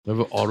I have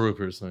an auto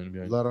repair sign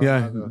behind.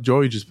 Yeah,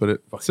 Joey just put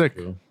it. Sick.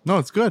 Bro. No,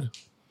 it's good.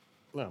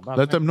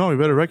 Let them know. You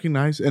better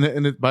recognize. And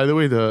it, by the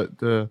way,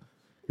 the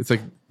it's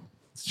like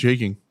it's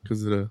shaking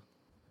because of the.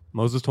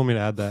 Moses told me to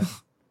add that.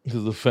 This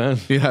is the fan.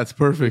 Yeah, it's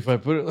perfect. If I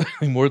put it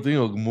like more thing,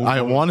 it'll move.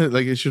 I want it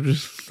like it should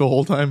just the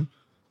whole time.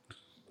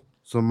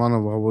 So,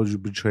 Mana, why would you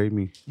betray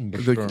me?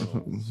 Like,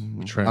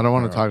 I don't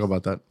want to talk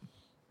about that.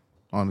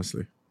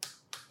 Honestly,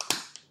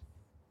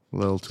 a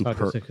little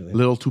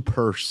too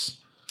purse.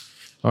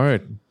 All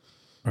right,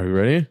 are you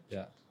ready?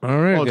 Yeah. All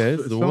right, Oh, guys.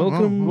 it's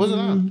Welcome What's it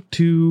on?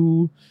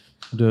 to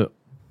the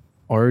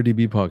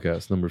RDB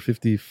podcast number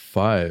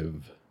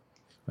 55.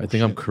 I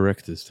think I'm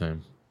correct this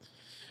time.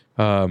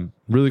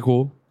 Really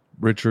cool.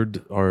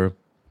 Richard, our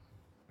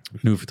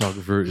new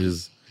photographer,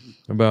 is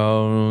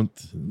about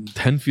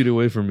 10 feet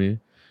away from me.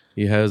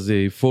 He has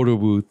a photo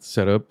booth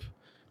set up,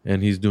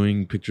 and he's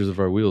doing pictures of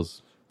our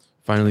wheels.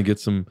 Finally get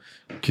some...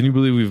 Can you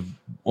believe we've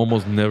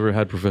almost never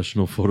had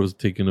professional photos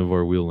taken of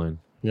our wheel line?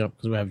 Yep,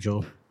 because we have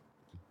Joe.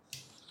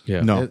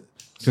 Yeah. No,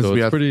 So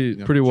it's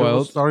pretty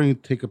wild. Starting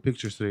to take a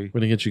picture today. We're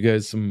going to get you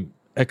guys some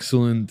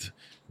excellent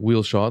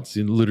wheel shots.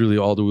 And literally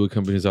all the wheel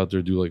companies out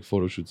there do like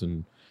photo shoots,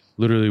 and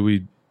literally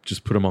we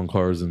just put them on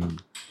cars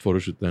and photo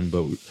shoot them.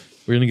 But we're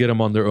going to get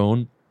them on their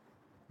own.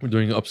 We're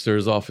doing an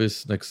upstairs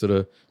office next to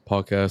the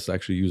podcast,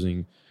 actually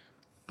using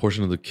a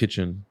portion of the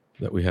kitchen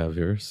that we have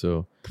here.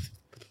 So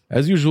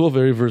as usual,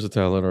 very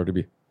versatile at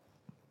RDB.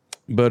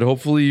 But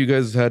hopefully you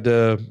guys had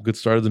a good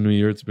start of the new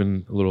year. It's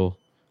been a little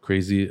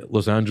crazy.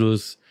 Los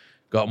Angeles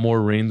got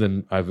more rain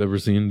than I've ever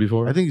seen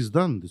before. I think it's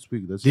done this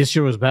week. This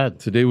year was bad.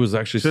 Today was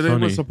actually Today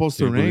sunny. was supposed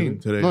to Can you believe rain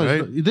it? today, No,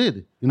 right? it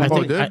did. You know I how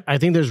think, it did? I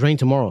think there's rain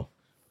tomorrow.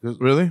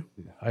 Really?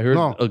 I heard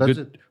No, a that's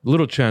good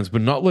little chance,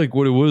 but not like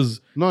what it was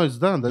No, it's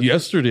done. That's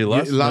yesterday.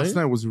 Last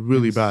night was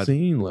really bad.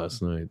 Insane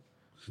last night.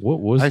 What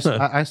was I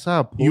that? saw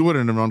a post. You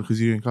wouldn't have known because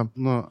you didn't come.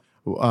 No,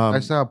 I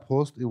saw a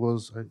post. It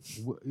was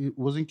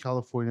in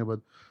California,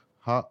 but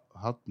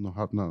no,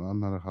 I'm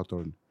not a hot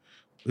order.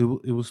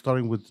 It was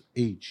starting with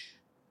H,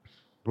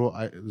 bro.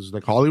 It was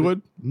like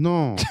Hollywood?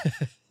 No,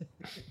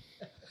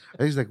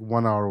 it's like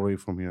 1 hour away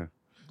from here.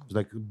 It's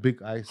like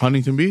big ice.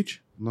 Huntington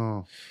Beach?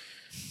 No,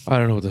 I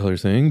don't know what the hell you're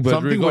saying, but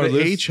Something with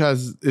regardless, an H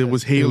it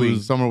was hailing.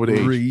 was Somewhere with an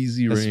H.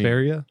 crazy rain.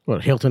 Hesperia?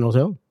 What, Hilton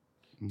Hotel?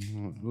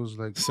 it was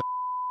like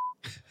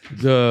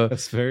The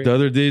Hesperia?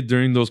 other day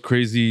during those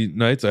crazy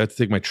nights, I had to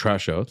take my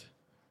trash out,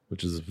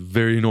 which is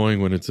very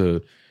annoying when it's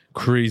a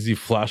crazy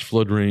flash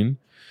flood rain.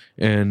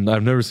 And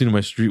I've never seen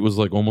my street was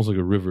like almost like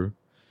a river.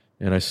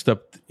 And I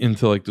stepped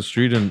into like the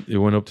street and it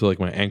went up to like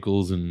my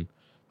ankles and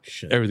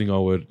everything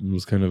all wet. It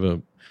was kind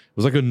of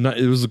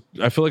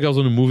I felt like I was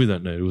in a movie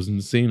that night. It was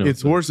insane. It's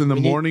outside. worse in the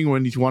morning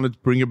when you want to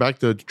bring it back.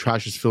 The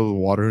trash is filled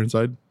with water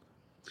inside.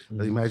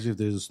 imagine if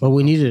there's. But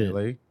we needed it.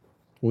 LA,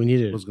 We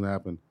needed it. what's gonna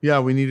happen? Yeah,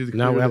 we needed to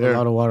Now clear we have the air. a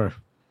lot of water.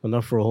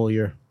 Enough for a whole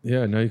year.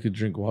 Yeah, now you could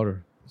drink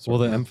water. Will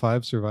the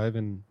M5 survive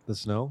in the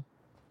snow?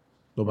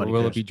 Nobody Or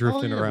will cares. it be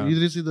drifting around? You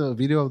didn't see the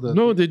video of the?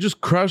 No, they just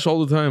crash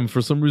all the time.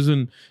 For some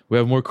reason, we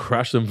have more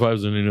crash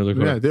M5s than any other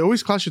car. Yeah, they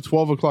always clash at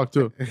 12 o'clock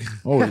too.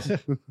 Always.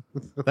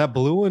 That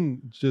blue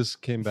one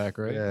just came back,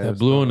 right? Yeah. That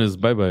blue one is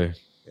bye-bye.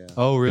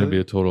 Oh, It's going to be really?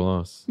 a total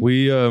loss.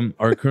 We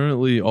are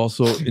currently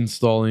also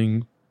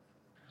installing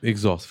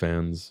exhaust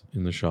fans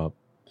in the shop.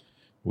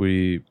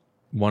 We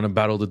want to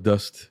battle the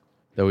dust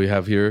that we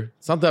have here.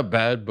 It's not that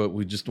bad, but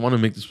we just want to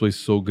make this place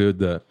so good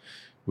that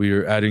we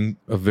are adding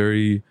a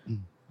very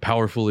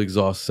powerful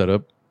exhaust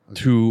setup,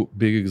 2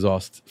 big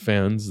exhaust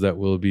fans that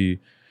will be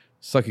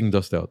sucking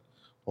dust out.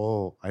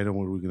 Oh, I know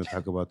what we're gonna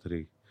talk about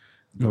today.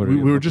 we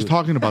were just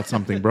talking about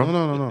something, bro.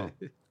 No.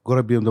 Go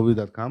to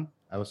BMW.com.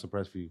 I have a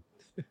surprise for you.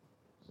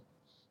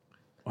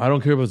 I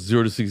don't care about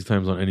 0 to 60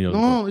 times on any other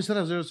car. No, it's not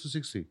a 0 to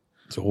 60.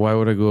 So why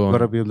would I go Go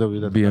to on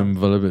BMW.com.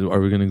 BMW? Are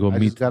we going to go I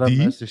meet just got a D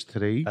message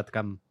today.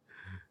 .com.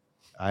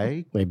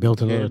 They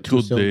built another And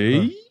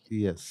 2-cylinder. today?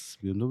 Yes,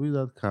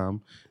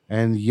 BMW.com.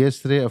 And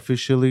yesterday,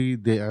 officially,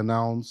 they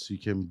announced you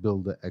can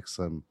build the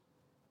XM.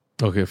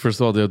 Okay, first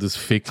of all, they have this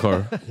fake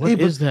car. What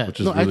is that? Which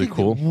is really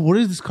cool. What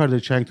is this car they're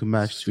trying to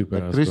match to? Stupid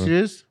Like ass 3 car.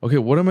 Series? Okay,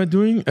 what am I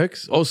doing?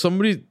 Oh,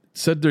 somebody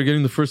said they're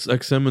getting the first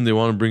XM and they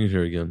want to bring it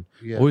here again.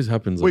 Yeah. Always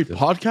happens Wait,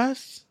 like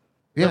this.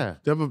 Yeah.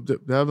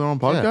 podcasts? They have their own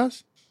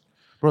podcast?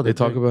 Bro, They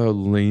talk about how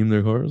lame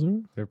their cars are?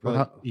 They're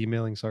probably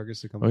emailing Sargus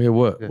to come. Okay,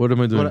 what? Yeah. What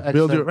am I doing?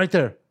 Build your, right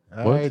there.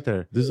 What? Right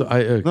there. This is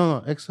IX.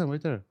 No, XM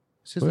right there. It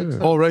says Where? XM.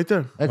 Oh, right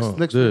there. Oh,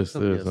 Next to this,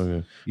 XM, yes, yes.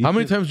 okay. You How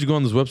many can- times did you go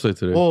on this website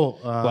today? Oh,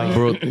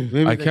 Bro,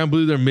 maybe I can't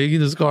believe they're making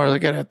this car.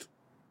 Look at it.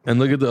 And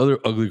look at the other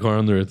ugly car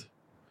under it.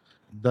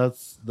 Dude,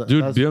 that's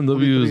BMW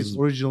 23, is-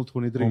 original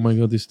 23. Oh my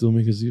god, they still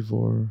make a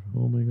Z4.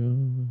 Oh my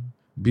god.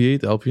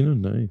 B8 Alpina,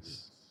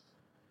 nice.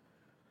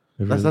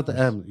 That's not the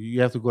M.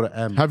 You have to go to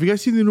M. Have you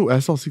guys seen the new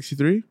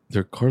SL63?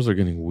 Their cars are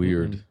getting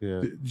weird.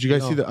 Yeah. Did you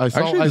guys see that? I saw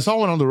Actually, I this- saw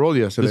one on the road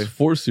yesterday. This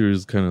 4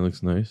 Series kind of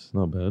looks nice.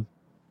 Not bad.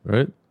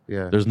 Right?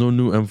 Yeah. There's no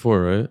new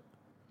M4, right?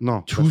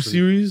 No. 2 that's the-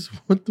 Series?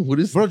 What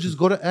is Bro, just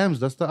go to M's.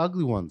 That's the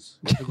ugly ones.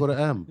 You have to go to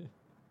M. If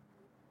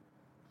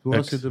you want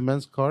X. to see the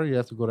men's car, you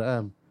have to go to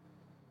M.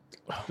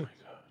 Oh my god.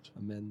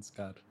 A men's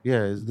car. Yeah,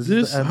 this is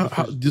This the M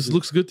division. this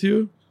looks good to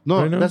you? No,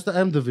 right now? that's the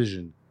M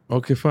division.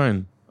 Okay,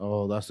 fine.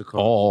 Oh, that's the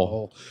car.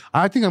 Oh.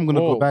 I think I'm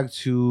gonna Oh. go back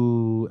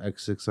to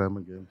X6M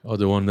again. Oh,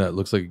 the one that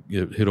looks like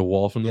it hit a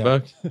wall from the Yeah.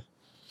 back.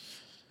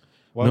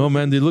 No,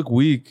 man, they look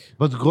weak.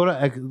 But go to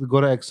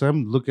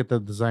XM. Look at the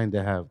design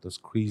they have. That's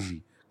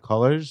crazy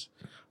colors.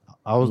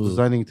 I was Ooh.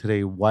 designing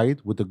today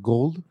white with the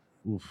gold.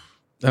 Oof.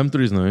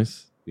 M3 is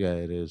nice. Yeah,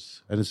 it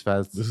is, and it's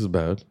fast. This is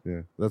bad.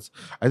 Yeah, that's.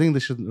 I think they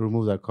should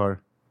remove that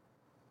car.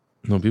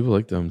 No, people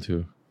like them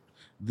too.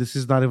 This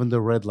is not even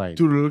the red line.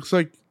 Dude, it looks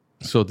like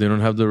So they don't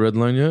have the red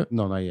line yet?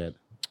 No, not yet.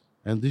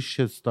 And this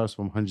shit starts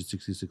from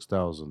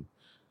 166,000.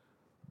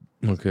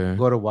 Okay.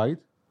 Go to white.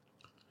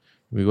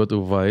 We got the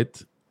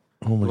white.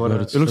 Oh my Go god,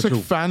 to- it's it looks such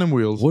like a, Phantom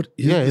wheels. what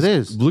is Yeah, it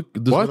this? is. Look,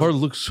 this What? car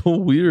looks so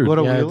weird. Go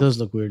to Yeah, it wheels. does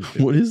look weird.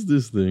 What is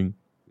this thing?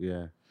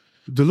 Yeah.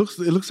 It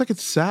looks like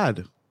it's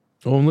sad.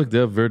 Oh, look, they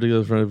have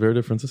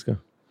Verde Francisca.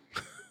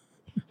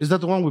 Is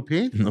that the one we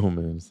paint? No,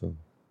 man, so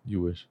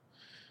you wish.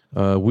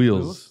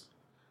 Wheels.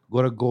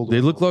 Go to gold.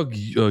 They look like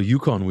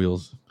Yukon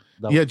wheels.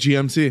 That Yeah,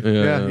 GMC. Yeah,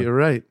 Yeah, yeah. you're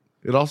right.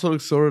 It also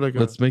looks sort of like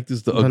Let's make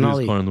this the Denali.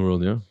 ugliest car in the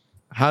world, yeah?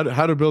 how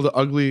to build an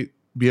ugly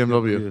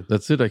BMW.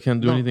 That's it. I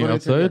can't do anything go to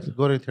outside. interior.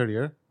 Go to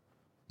interior.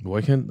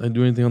 Why can't I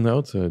do anything on the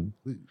outside?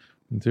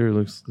 Interior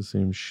looks the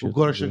same shit. We'll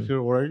go to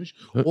Shakir Orange.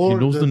 He Or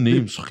knows the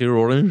name. deep- Shakir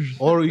Orange.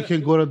 Or you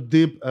can go to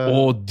Deep.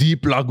 Oh,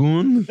 Deep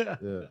Lagoon. Yeah,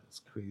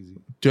 it's crazy.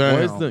 Damn.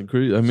 Why is that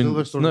crazy? I mean,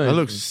 Silver it's Storm. nice. That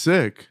looks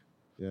sick.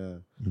 Yeah.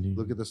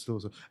 Look at the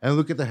silver. And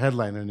look at the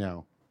headliner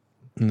now.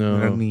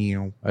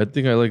 No, I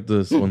think I like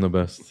this one the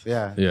best.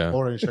 Yeah. Yeah.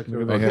 Orange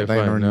Shakir Okay,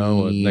 headliner fine.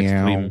 Now next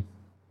now. dream.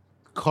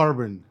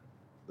 Carbon.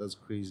 That's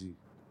crazy.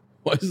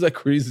 Why is that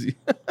crazy?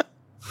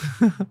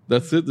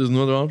 That's it. There's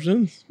no other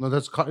options. No,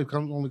 it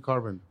comes only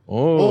carbon.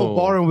 Oh,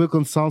 Bauer and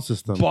Wilkins sound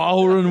system.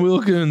 Bauer and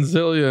Wilkins.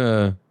 Hell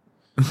yeah.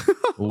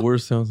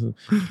 Worst sounds.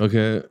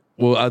 Okay.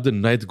 Well, add the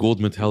night gold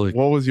metallic.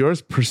 What was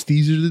yours?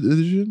 Prestige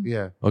edition?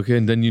 Yeah. Okay,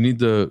 and then you need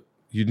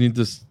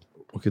this.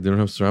 Okay, they don't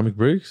have ceramic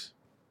brakes.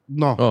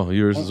 No. Oh,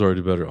 yours is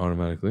already better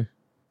automatically.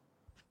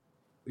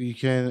 You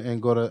can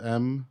and go to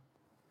M.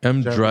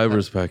 M Driver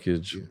driver's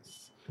package.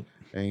 Yes.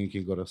 And you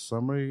can go to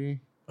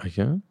summary. I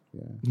can.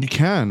 You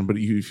can, but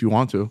if you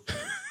want to.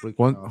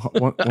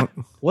 What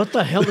What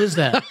the hell is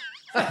that?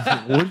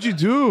 what did you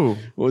do?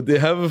 Well, they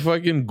have a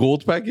fucking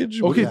gold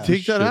package. What Okay, is this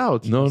take that shit?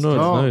 out. No, it's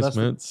No, nice, that's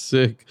man. It's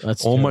sick.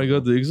 That's Oh my terrible.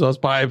 god, the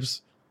exhaust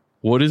pipes.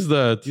 What is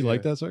that? Do you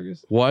like that,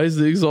 Sargus? Why is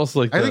the exhaust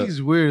like I that? think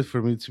it's weird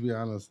for me, to be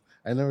honest.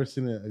 I never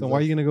seen it. Then why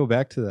are you gonna go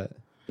back to that?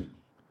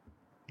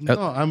 No,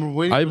 I'm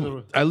waiting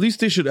for At least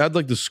they should add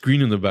like the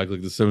screen in the back,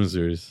 like the 7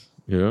 Series.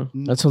 Yeah.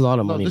 That's a lot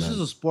of No, money, this man. is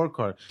a sport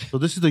car. So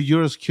this is the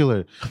Urus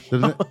Killer.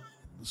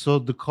 So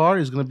the car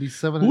is gonna be Who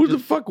 700. the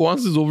fuck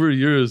wants this over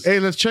years? Hey,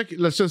 let's check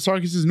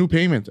Sarkis' new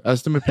payment.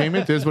 Estimate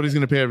payment is what he's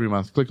going to pay every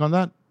month. Click on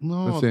that.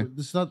 No, Let's see.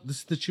 this is not. This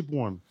is the cheap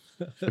one.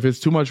 If it's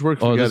too much work,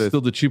 Oh, forget this is it.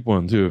 still the cheap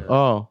one too.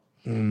 Oh,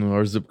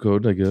 Our zip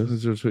code, I guess.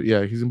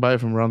 yeah, he's going to buy it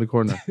from around the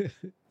corner.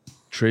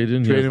 Trade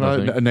in. Trading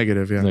a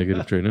negative, yeah.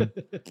 Negative trade in.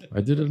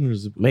 I did it under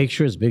zip. Make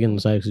sure it's big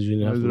inside because you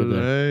didn't have to look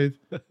there.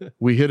 Right.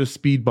 We hit a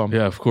speed bump.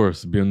 Yeah, of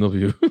course.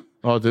 BMW.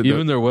 Oh, did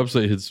Even their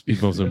website hits speed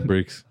bumps and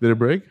brakes. did it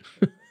break?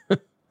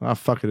 Ah,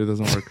 fuck it. It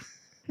doesn't work.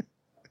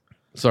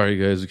 Sorry,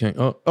 guys. We can't.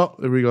 Oh,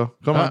 There we go.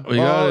 Come on. we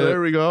got it.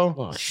 There we go.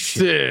 Oh,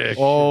 shit. sick.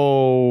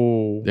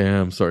 Oh.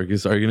 Damn. Sorry,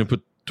 guys. Are you gonna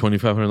put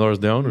 $2,500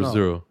 down or No.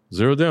 zero?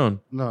 Zero down.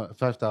 No,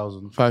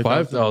 5,000.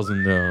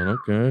 5,000 down.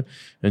 Okay.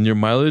 And your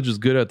mileage is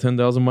good at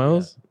 10,000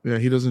 miles. Yeah,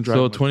 he doesn't drive.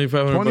 So much.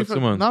 2,500 bucks a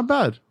month. Not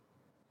bad.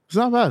 It's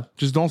not bad.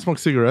 Just don't smoke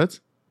cigarettes.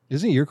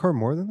 Isn't your car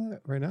more than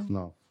that right now?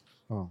 No.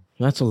 Oh,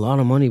 That's a lot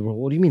of money, bro.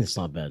 What do you mean it's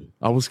not bad?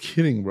 I was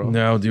kidding, bro.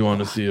 Now, do you want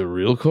to see a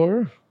real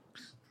car?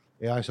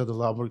 Yeah, I saw the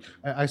Lamborghini.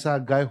 I saw a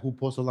guy who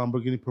posted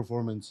Lamborghini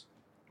Performante.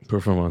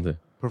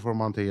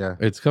 Performante. Yeah.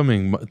 It's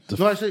coming.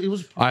 No, I said it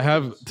was. I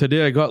have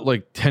today. I got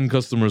like 10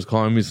 customers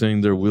calling me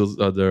saying their wheels,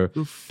 their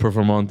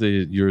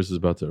Performante Urus is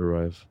about to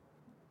arrive.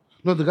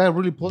 No, the guy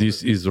really posted.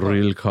 This is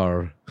real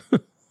car.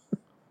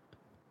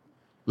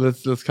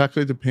 Let's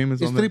calculate the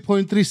payments It's on that.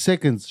 3.3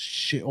 seconds.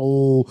 Shit.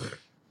 Oh,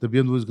 the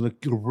BMW is gonna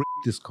rip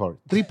this car.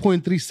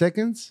 3.3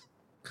 seconds.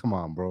 Come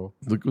on, bro.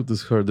 Look what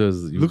this car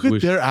does. You Look at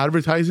wish- their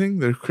advertising.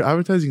 Their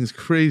advertising is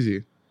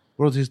crazy.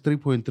 Bro, this is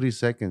 3.3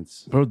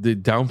 seconds. Bro, they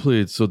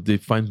downplay it so they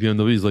find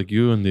BMWs like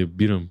you and they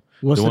beat them.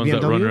 What's the the ones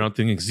that run BMW? around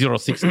thinking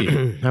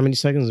 060. How many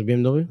seconds is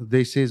BMW?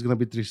 They say it's gonna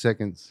be 3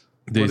 seconds.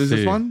 They What is say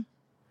this one?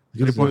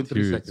 3.3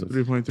 here, seconds.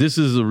 3.3. This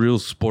is a real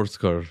sports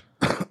car.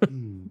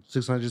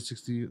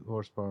 660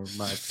 horsepower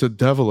max. It's the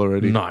devil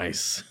already.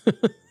 Nice.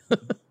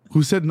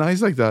 Who said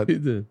nice like that? He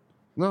did.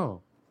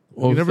 No.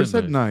 Oh, He never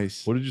said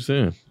nice. What did you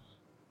say?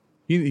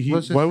 He,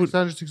 What's why would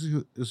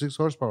 666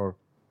 horsepower?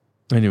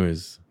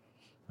 Anyways,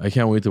 I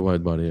can't wait to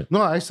wide body it.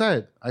 No, I saw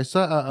it. I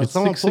saw It's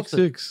someone posted.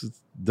 666.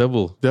 It's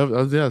double. yeah,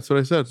 that's what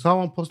I said.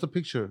 Someone posted a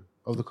picture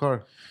of the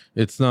car.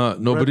 It's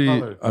not nobody.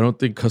 color. I don't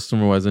think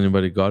customer wise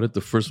anybody got it.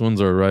 The first ones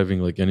are arriving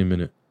like any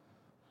minute.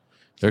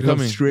 They're Come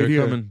coming. straight They're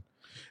here. coming.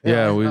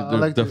 Yeah, Yeah, I they're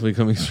like definitely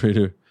coming straight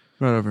here.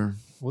 Whatever.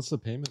 what's the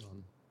payment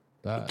on?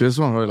 That. This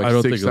one probably like I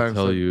don't six think it'll times.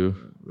 tell you.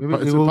 Maybe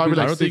It's it will probably be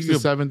like don't think 6 to you'll-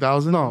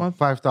 7,000. no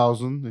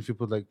 5,000 if you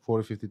put like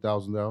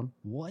 40,000-50,000 down.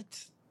 What?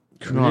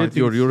 No, I Create think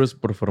your it's- Urus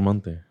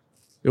Performante.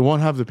 It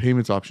won't have the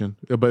payments option,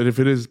 but if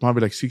it is,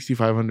 probably like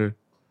 6,500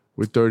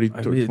 with 30,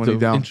 I mean, 20 the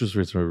down. interest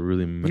rates are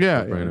really messed Yeah,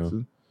 up right yeah,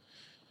 now.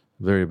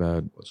 Very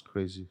bad. That's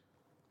crazy.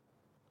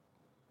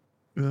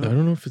 I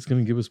don't know if it's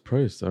gonna give us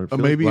price. I feel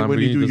maybe when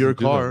you Lamborghini do your doesn't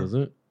do that, car. does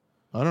it?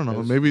 I don't know.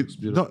 Yes, Maybe it's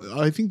beautiful.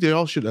 no, I think they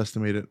all should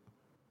estimate it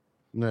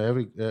No,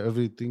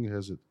 everything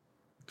has it.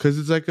 because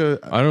it's like a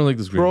I don't like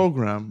this green.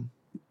 program.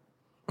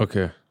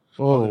 Okay,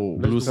 Oh,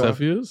 blue Let's go.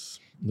 Cepheus,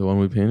 the one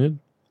we painted.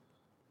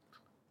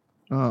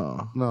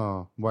 oh,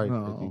 No, white. I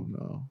no, think.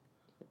 no.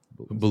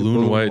 Balloon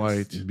Balloon white,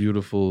 white.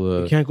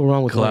 beautiful, You can't go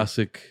wrong with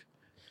classic.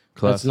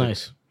 that. That's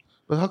nice.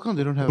 But how come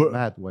they don't have But-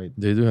 matte white?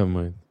 They do have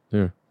mine.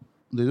 Here,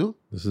 They do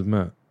this is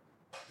matte.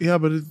 Yeah,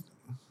 but it's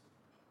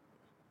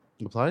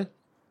apply.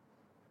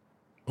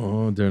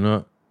 Oh, they're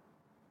not.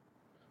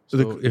 So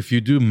So if you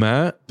do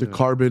matte, the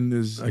carbon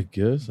is. I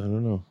guess I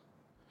don't know.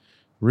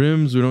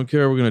 Rims, we don't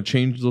care. We're gonna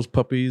change those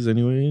puppies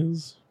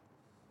anyways.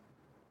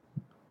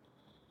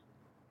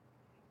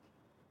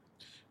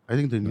 I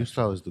think the new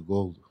style is the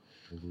gold.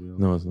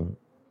 No, it's not.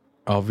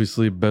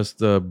 Obviously, best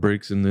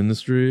brakes in the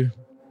industry.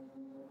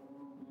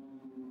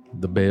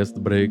 The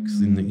best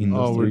brakes in the industry.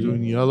 Oh, we're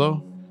doing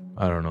yellow.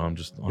 I don't know. I'm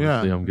just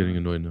honestly, Yeah. I'm getting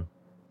annoyed now.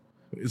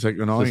 It's like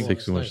This annoying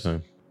takes too much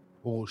time.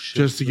 Oh shit!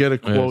 just to get a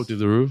Oh, yeah, quote. see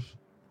the roof?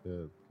 Yeah,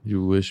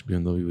 You wish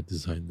BMW would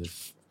design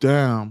this.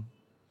 Damn.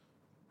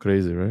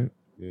 Crazy, right?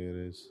 yeah, it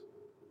is.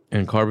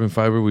 And carbon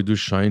fiber, we do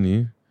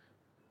shiny.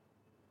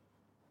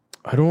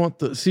 I don't want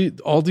the see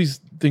all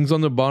these things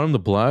on the bottom. The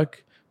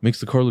black makes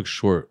the car look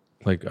short.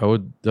 Like I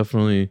would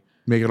definitely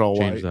Make it all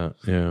change white.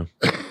 that.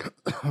 Yeah,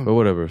 but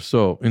whatever.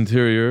 So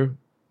interior,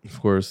 of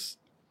course,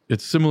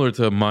 it's similar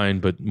to mine,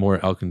 but more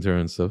Alcantara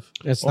and stuff.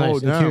 That's Oh,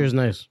 nice. damn. Interior's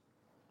nice.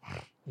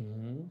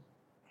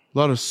 A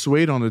lot of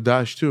suede on the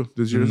dash too.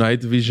 Does yours?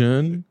 Night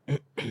vision.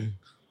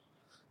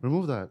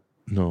 Remove that.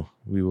 No,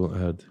 we will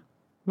add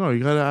No,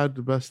 you gotta add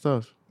the best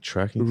stuff.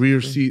 tracking.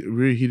 Rear system. seat,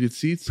 rear heated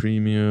seats.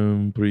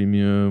 Premium.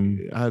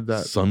 Add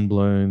that.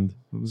 Sunblind.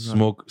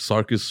 Smoke.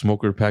 Sarkis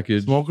smoker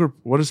package. Smoker.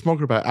 What is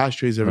smoker by?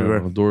 Ashtrays I don't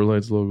everywhere. know, door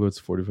lights logo. It's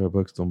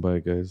 $45. Don't buy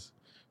it, guys.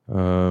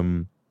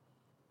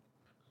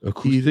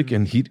 Acoustic Heated.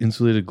 and heat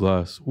insulated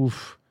glass.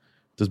 Oof.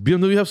 Does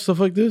BMW have stuff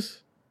like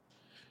this?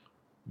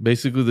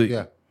 Basically, the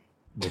Yeah.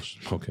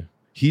 okay.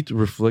 Heat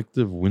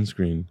reflective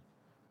windscreen.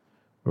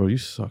 Bro, you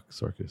suck,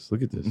 Sarkis.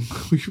 Look at this.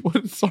 What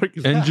is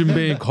sarcasm? Engine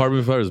bay and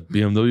carbon fibers.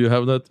 BMW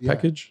have that Yeah.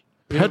 package?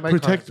 Pet Even my car-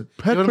 protect.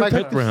 Pet even my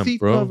protective car- seat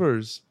bro.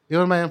 covers.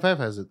 Even my M5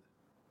 has it.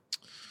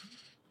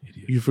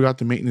 You forgot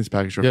the maintenance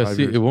package for Yeah, 5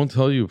 see, years. it won't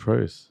tell you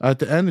price. At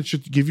the end, it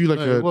should give you like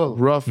No, it a will.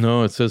 rough.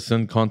 No, it says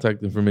send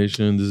contact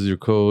information. This is your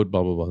code,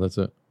 blah, blah, blah. That's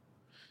it.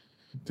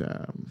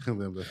 Damn.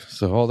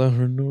 So all that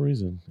for no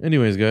reason.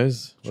 Anyways,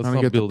 guys, let's Trying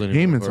not to get build the any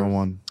payments more on cars.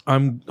 one.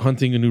 I'm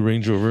hunting a new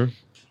Range Rover.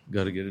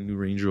 Got to get a new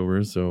Range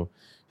Rover. So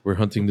we're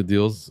hunting the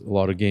deals. A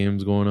lot of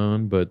games going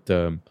on. But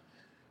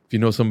if you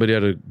know somebody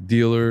at a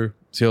dealer,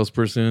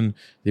 salesperson,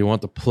 they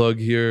want the plug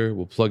here,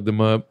 we'll plug them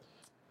up.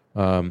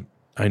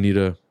 I need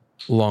a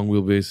long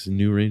wheelbase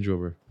new Range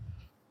Rover.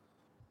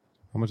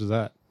 How much is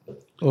that?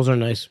 Those are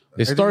nice.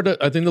 They start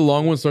at, I think the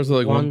long one starts at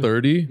like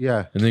 130.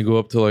 Yeah. And they go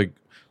up to like,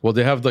 well,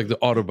 they have like the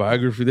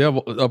autobiography. They have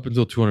up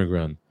until 200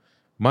 grand.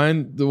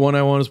 Mine, the one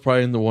I want is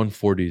probably in the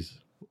 140s.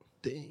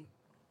 Dang.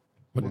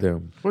 But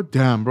damn. What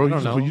damn, bro?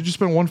 don't know. You just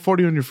spent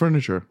 140 on your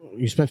furniture.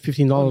 You spent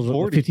 $15,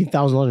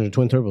 $15,000 on your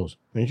twin turbos,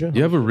 didn't you?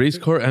 You have a race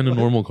car and a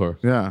normal car.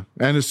 Yeah,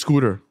 and a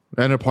scooter,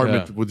 and an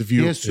apartment Yeah. with a He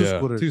view, has two Yeah.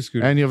 scooters. 2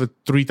 scooters. and you have a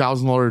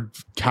 $3,000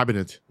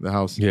 cabinet in the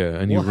house. Yeah,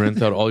 and you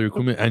rent out all your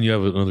equipment and you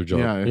have another job.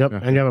 Yeah, Yep. yeah.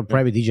 And you have a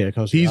private DJ that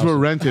comes to These your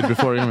were house. rented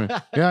before.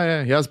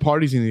 Yeah. He has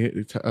parties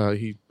and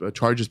he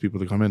charges people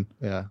to come in.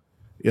 Yeah.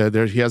 Yeah,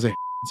 there he has a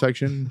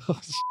section.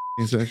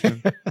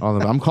 section. All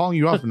of them. I'm calling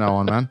you out from now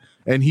on, man.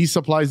 And he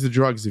supplies the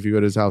drugs if you go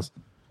to his house.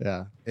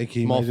 Yeah. Hey,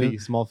 can you Small imagine? fee.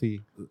 Small fee.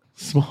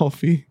 Small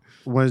fee.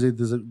 Wednesday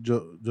doesn't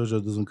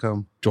Jojo doesn't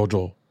come.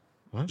 Jojo.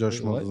 Josh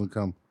Wait, what? doesn't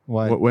come.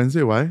 Why? What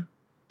Wednesday? Why?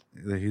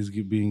 That he's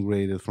being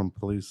raided from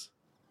police.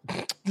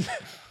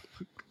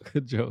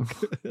 Good joke.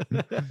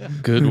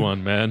 Good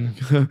one, man.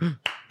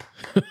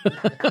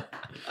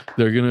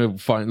 They're gonna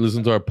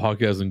listen to our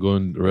podcast and go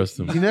and arrest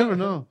him. You never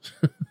know.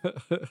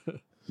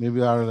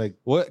 Maybe our like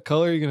What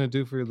color are you gonna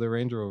do for the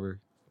Range Rover?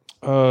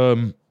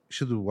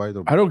 should do white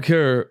or I don't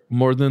care.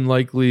 More than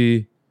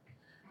likely,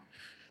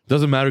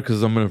 doesn't matter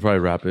because I'm gonna probably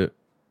wrap it.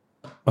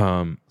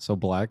 So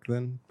black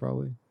then,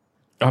 probably.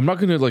 I'm not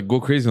gonna like go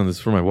crazy on this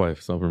for my wife.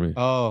 It's not for me.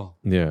 Oh,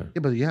 Yeah,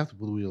 Yeah, but you have to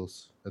put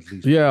wheels at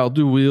least. yeah. I'll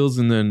do wheels,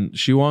 and then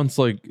she wants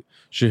like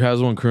she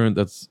has one current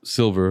that's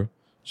silver.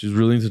 She's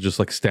really into just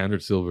like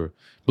standard silver.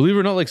 Believe it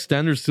or not, like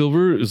standard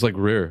silver is like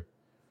rare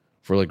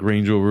for like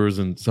Range Rovers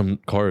and some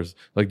cars.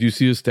 Like, do you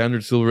see a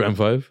standard silver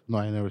M5? No,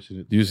 I never seen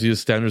it. Do you see a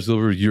standard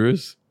silver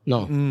Urus?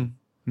 No.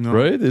 No.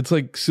 Right? It's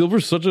like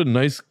silver's such a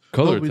nice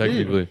color, we did.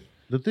 technically.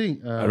 The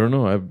thing I don't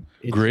know. I have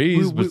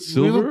grays, we but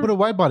silver. will put a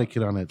white body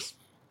kit on it.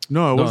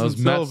 No, it No, it wasn't was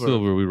matte silver.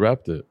 silver. We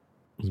wrapped it. It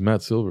was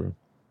matte silver.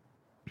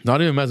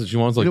 Not even matte. She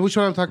wants You like know which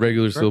one I'm talking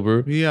regular about?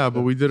 silver. Yeah,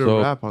 but we did a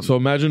wrap on So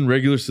imagine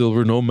regular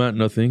silver, no matte,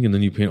 nothing, and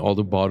then you paint all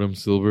the bottom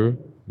silver,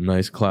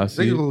 nice,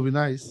 classy. Regular will be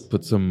nice.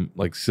 Put some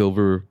like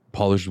silver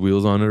polished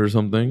wheels on it or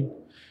something,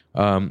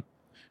 and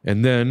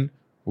then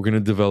we're gonna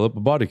develop a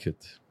body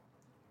kit.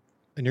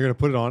 And you're gonna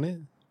put it on it?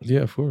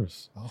 Yeah, of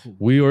course. Oh.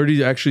 We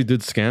already actually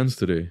did scans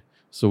today,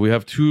 so we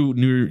have 2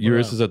 new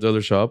Uruses at the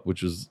other shop,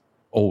 which is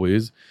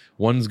always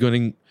one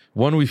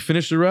we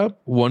finished the wrap,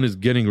 one is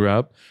getting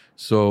wrapped.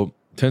 So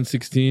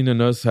 1016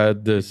 and us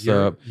had this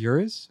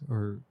Urus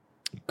or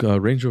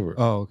Range Rover.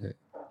 oh, okay.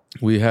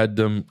 We had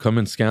them come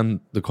and scan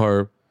the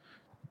car,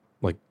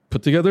 like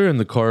put together, and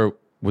the car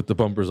with the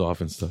bumpers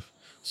off and stuff.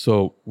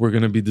 So we're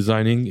gonna be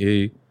designing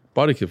a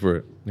body kit for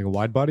it. Like a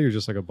wide body or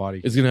just like a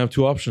body? It's gonna have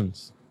 2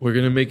 options. We're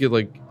gonna make it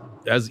like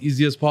as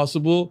easy as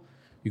possible.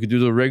 You could do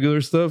the regular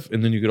stuff,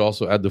 and then you could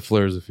also add the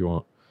flares if you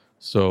want.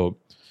 So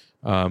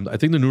I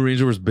think the new Range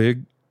Rover is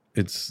big.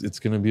 It's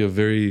gonna be a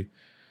very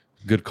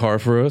good car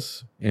for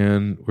us,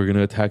 and we're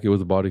gonna attack it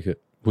with a body kit,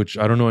 which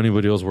I don't know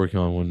anybody else working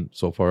on one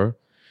so far.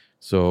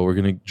 So we're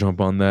gonna jump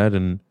on that,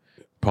 and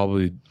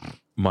probably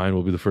mine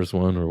will be the first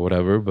one or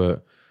whatever.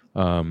 But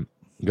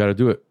gotta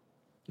do it.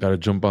 Gotta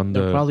jump on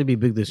They'll the probably be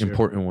big this year.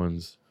 important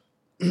ones.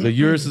 The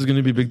Urus is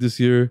gonna be big this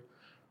year.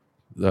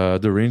 The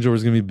Range Rover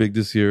is gonna be big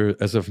this year.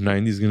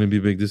 SF90 is gonna be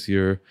big this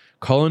year.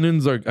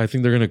 Cullinans are. I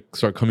think they're gonna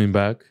start coming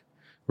back.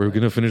 We're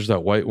gonna finish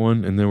that white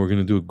one, and then we're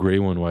gonna do a gray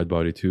one wide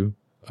body too.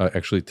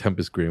 Actually,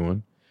 Tempest gray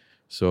one.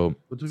 So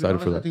But to be excited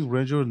honest, for I that. think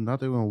Ranger,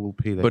 not everyone will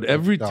pay that. But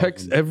every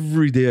text,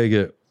 every day I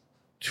get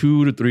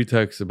 2 to 3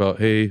 texts about,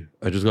 hey,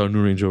 I just got a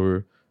new Range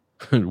Rover,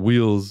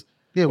 wheels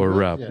or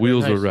wrap,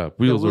 wheels or wrap,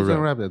 wheels or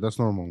wrap. Yeah, that's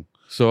normal.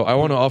 So I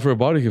want to offer a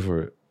body kit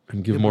for it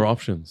and give more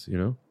options, you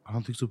know? I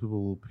don't think so.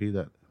 People will pay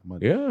that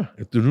much. Yeah.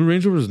 If the new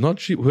Range Rover is not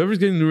cheap, whoever's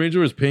getting the new Range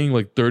Rover is paying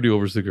like 30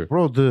 over sticker.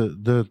 Bro,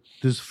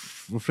 this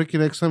freaking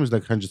XM is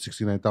like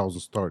 169,000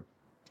 start.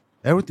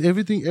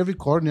 Everything, every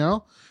car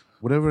now,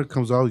 whatever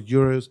comes out,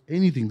 Urus,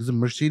 anything. This is a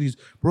Mercedes,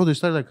 bro. They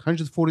start like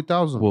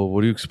 140,000. Well,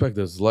 what do you expect?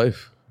 That's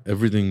life.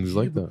 Everything's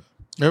like that.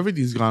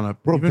 Everything's gone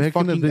up. Bro, Even back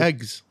in the fucking day-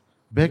 eggs.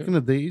 Back in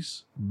the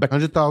days,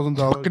 $100,000.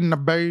 Fucking the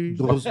bay.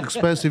 Those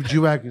expensive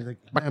G-Wagons. Like,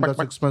 man, that's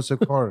an expensive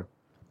car.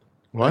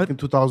 What? Back in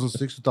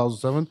 2006,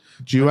 2007.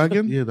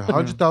 G-Wagon? Yeah, the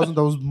 100,000,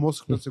 that was the most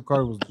expensive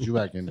car was the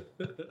G-Wagon.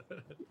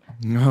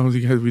 No,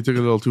 we took it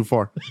a little too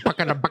far. Back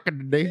in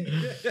the day.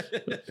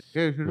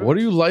 Yeah, What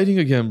are you lighting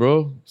again,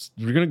 bro?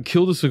 You're going to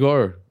kill the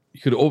cigar.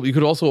 You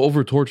could also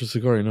over torch a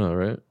cigar, you know,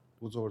 right?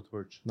 What's over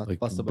torch? Not Like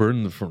bustable.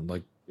 burn the front,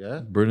 like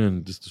Yeah? burn it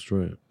and just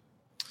destroy it.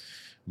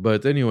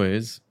 But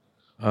anyways,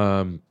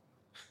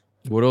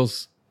 what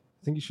else?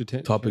 I think you should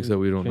Topics that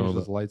we don't know change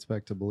those about. lights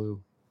back to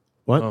blue.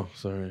 What? Oh,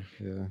 sorry.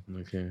 Yeah,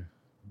 Okay.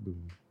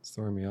 Boom. it's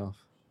throwing me off.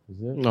 Is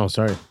it? No,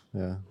 sorry.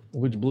 Yeah,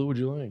 Which blue would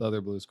you like? the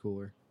other blue's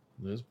cooler.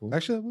 This blue.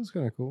 Actually, that blue's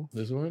kind of cool.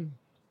 This one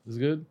is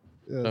good.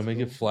 Yeah, I it's make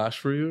cool. it flash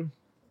for you.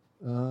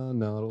 No,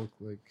 it'll look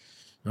like.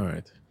 All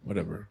right,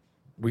 whatever.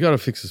 We gotta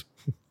fix this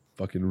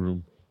fucking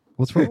room.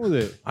 What's wrong with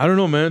it? I don't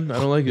know, man. I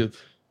don't like it.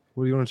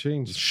 What do you want to There's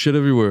change? shit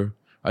everywhere.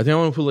 I think I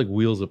want to put like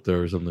wheels up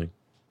there or something.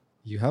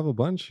 You have a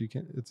bunch. You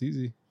can. It's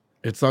easy.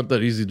 It's not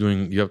that easy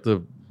doing. You have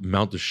to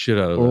mount the shit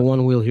out of Or it.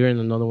 one wheel here and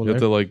another one You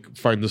have there. to like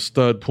find the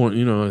stud point.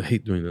 You know, I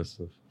hate doing that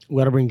stuff. We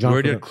gotta bring We John.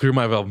 already For had that. clear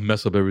my valve,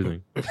 mess up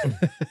everything. We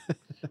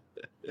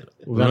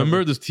gotta-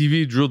 Remember this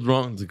TV drilled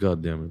wrong?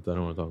 God damn it! I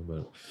don't want to talk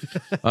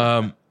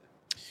about it.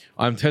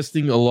 I'm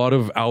testing a lot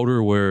of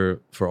outerwear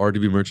for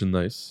RDB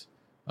merchandise.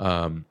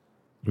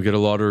 We get a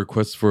lot of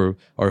requests for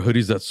our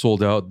hoodies that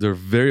sold out. They're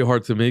very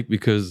hard to make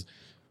because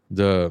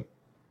the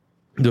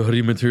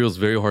hoodie material is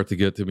very hard to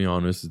get. To be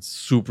honest, it's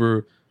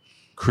super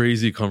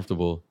crazy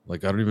comfortable.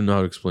 Like I don't even know how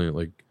to explain it.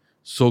 Like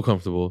so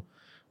comfortable.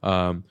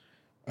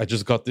 I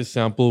just got this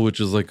sample, which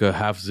is like a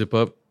half zip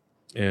up.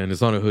 And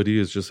it's not a hoodie.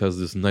 It just has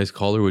this nice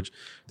collar, which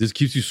this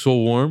keeps you so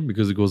warm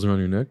because it goes around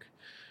your neck.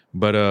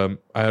 But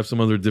I have some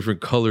other different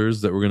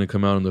colors that were going to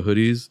come out in the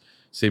hoodies.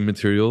 Same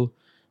material.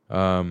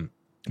 But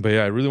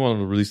yeah, I really wanted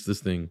to release this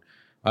thing.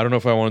 I don't know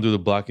if I want to do the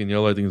black and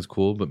yellow. I think it's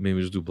cool, but maybe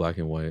just do black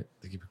and white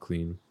to keep it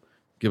clean.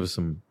 Give us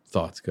some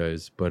thoughts,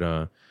 guys.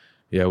 But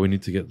yeah, we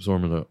need to get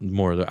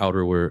more of the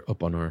outerwear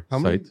up on our How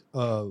site.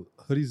 many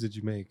hoodies did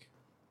you make?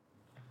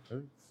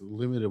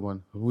 Limited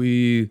one.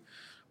 We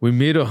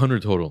made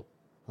 100 total.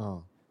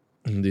 Oh,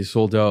 And they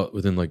sold out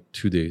within like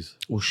 2 days.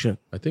 Oh shit!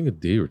 I think a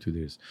day or 2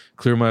 days.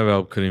 Clear my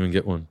valve couldn't even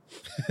get one.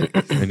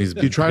 And he's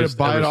He tried to pissed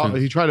buy it ever off.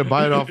 since. He tried to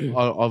buy it off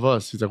of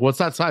us. He's like, "What's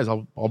that size?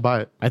 I'll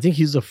buy it." I think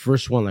he's the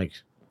first one like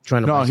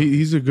trying to. No, buy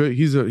he's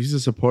a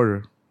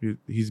supporter.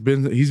 He's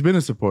been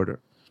a supporter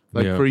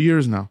like Yeah. for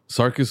years now.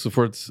 Sarkis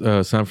supports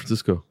San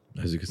Francisco,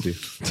 as you can see.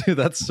 dude,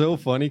 that's so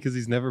funny because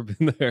he's never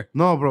been there.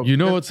 No, bro. You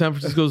know what San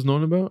Francisco is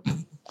known about?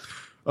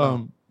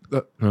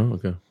 The- No,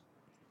 okay.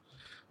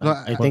 No,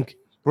 I think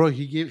Bro,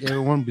 he gave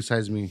everyone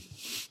besides me.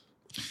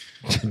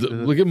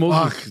 Look at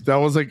Moses. Fuck, that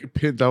was like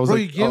pit. That was Bro,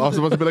 like you I was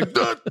gave about to be like,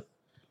 "Duh!"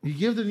 He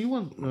gave the new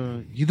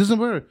one. He doesn't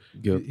wear it.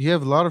 Yep. He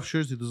have a lot of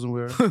shirts he doesn't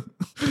wear.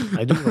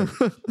 I do.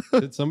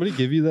 Did somebody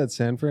give you that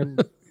San Fran?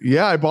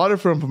 Yeah, I bought it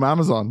from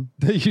Amazon.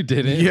 You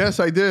didn't? Yes,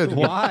 I did.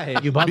 Why?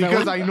 You bought that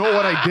Because one? I know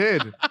what I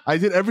did. I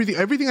did everything.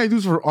 Everything I do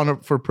is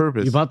for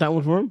purpose. You bought that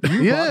one for him?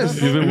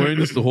 Yes. You've been wearing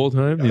this the whole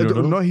time? You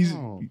don't know? No, he's.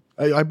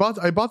 I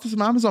bought this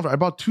from Amazon. I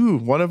bought 2.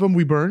 One of them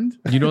we burned.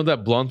 You know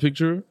that blonde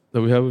picture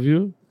that we have of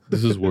you?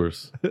 This is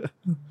worse.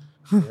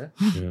 Yeah.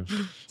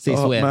 Say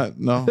Oh, swear. man,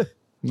 no.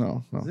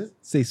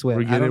 Say sweat.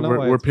 We're I don't getting, know we're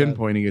why we're it's bad.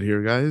 pinpointing it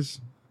here,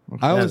 guys.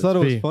 I always Yeah, thought it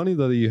was pretty- funny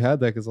though that you had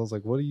that because I was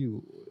like, what are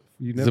you?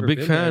 You He's never a big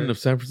been fan there. of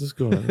San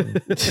Francisco. I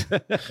don't know.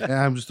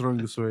 Yeah, I'm just throwing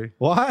this away.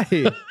 Why?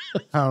 I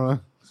don't know.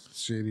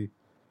 Shady.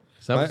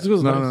 San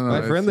Francisco's No, nice. no, no. My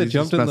it's- friend that he's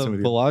jumped just in the messing with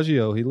you.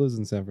 Bellagio, he lives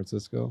in San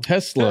Francisco.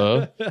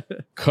 Tesla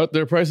cut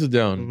their prices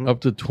down up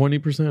to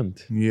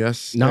 20%.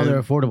 Yes. Now and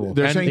they're affordable.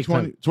 They're And saying big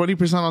time.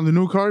 20% on the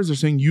new cars. They're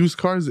saying used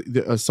cars.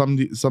 Some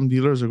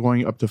dealers are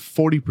going up to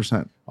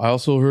 40%. I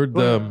also heard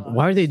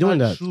Why are they doing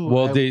that?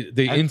 well, they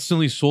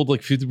instantly sold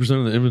like 50%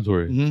 of the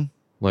inventory. Mhm.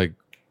 Like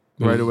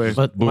Right away.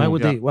 But boom.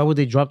 why would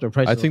they drop their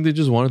price? I think they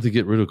just wanted to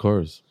get rid of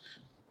cars.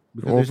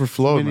 Because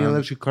Overflow, there's too many man.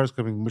 electric cars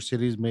coming.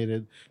 Mercedes made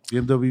it.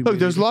 BMW. Look, made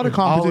there's a it, lot of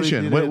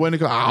competition Audi did when it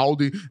comes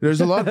Audi. There's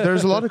a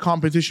lot of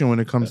competition when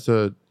it comes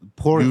to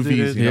Porsche did UVs.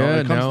 it. You know? Yeah, When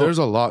it comes- now- there's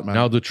a lot, man.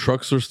 Now the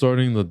trucks are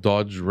starting. The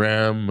Dodge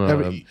Ram.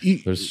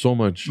 There's so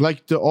much.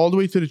 like all the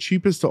way to the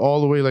cheapest to all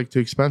the way like to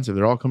expensive.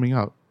 They're all coming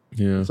out.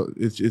 Yeah. So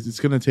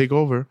it's gonna take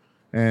over,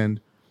 and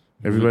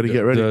everybody get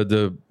ready.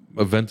 The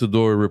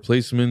Aventador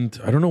replacement.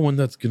 I don't know when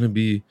that's gonna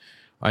be.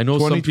 I know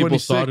some people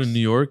saw it 2026. in New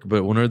York,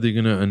 but when are they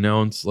gonna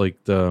announce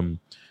like the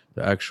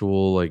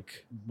actual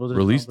like Brothers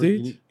release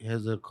Lamborghini date?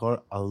 has a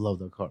car. I love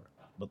that car.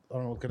 But I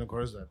don't know what kind of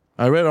car is that.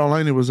 I read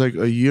online it was like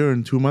a year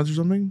and 2 months or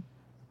something.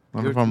 I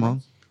don't know Year if I'm and 2 wrong.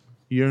 months?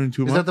 Year and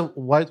 2 Is months. that the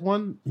white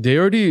one? They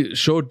already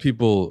showed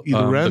people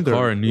Either the render-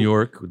 car in New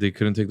York. They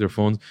couldn't take their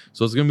phones,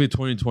 so it's gonna be a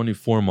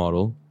 2024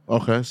 model.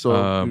 Okay,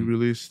 so we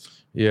released.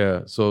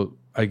 Yeah, so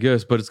I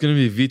guess, but it's gonna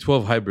be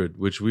V12 hybrid,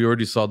 which we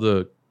already saw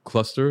the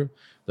cluster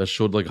that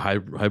showed like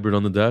hybrid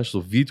on the dash.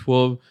 So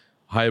V12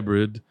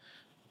 hybrid,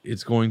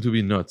 it's going to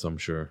be nuts. I'm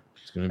sure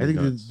it's gonna I be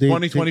think nuts. they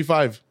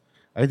 2025.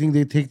 I think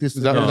they take this.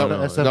 Is that, No, is that,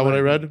 no, is that what I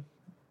read?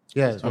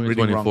 Yeah. I'm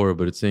reading wrong. 2024,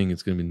 but it's saying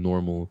it's gonna be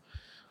normal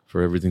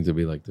for everything to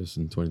be like this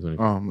in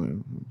 2024. Oh,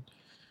 man.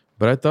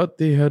 But I thought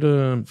they had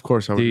a Of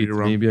course, I would date. read it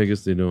wrong. Maybe I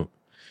guess they don't.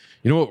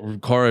 You know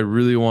what car I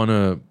really want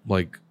to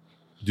like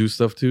do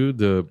stuff to?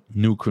 The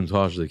new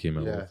Countach they came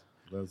out Yeah. with.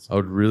 That's, I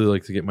would really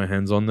like to get my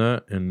hands on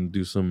that and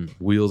do some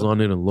wheels on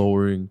it and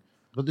lowering.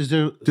 but is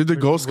there? Did the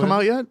Ghost come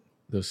out yet?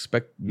 The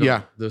spec, no,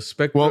 Yeah. the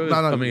Spectra Well, is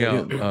no, coming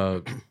yeah.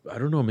 out. I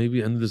don't know,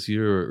 maybe end of this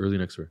year or early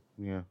next year.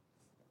 Yeah.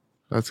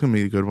 That's gonna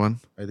be a good one.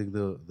 I think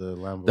the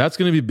Lambo. That's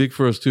gonna be big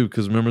for us too,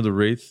 because remember the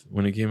Wraith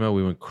when it came out,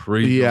 we went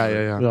crazy. Yeah, on it.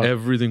 yeah. Yeah.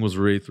 Everything was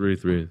Wraith.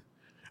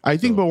 I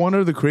think, So- but one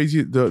of the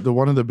crazy, the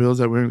one of the builds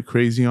that we went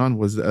crazy on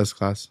was the S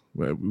class.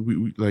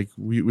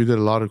 We did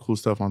a lot of cool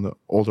stuff on the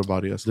older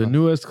body S The class.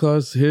 new S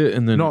class hit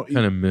and then No,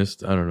 kind of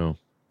missed. I don't know.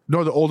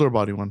 No, the older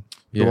body one.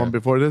 Yeah. The one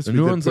before this. The we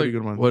new did a one's pretty like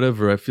good one.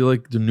 whatever. I feel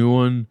like the new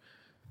one.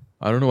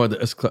 I don't know why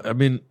the S class. I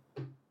mean,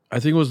 I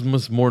think it was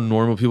much more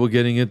normal people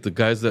getting it. The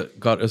guys that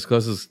got S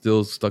classes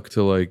still stuck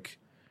to like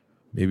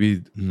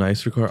maybe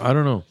nicer car. I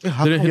don't know.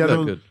 How Didn't come hit we that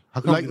don't- good.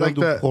 How come Like we don't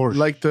do the Porsche?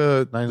 like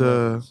the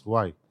 911s?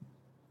 Why?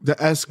 the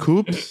S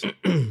coupes,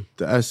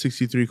 the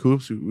S63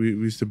 coupes. We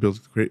used to build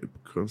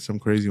some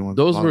crazy ones.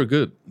 Those Wow. were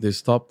good. They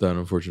stopped that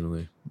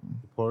unfortunately.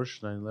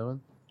 Porsche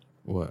 911.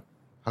 What?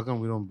 How come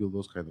we don't build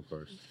those kind of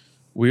cars?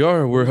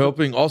 We're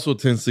helping also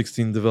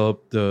 1016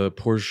 develop the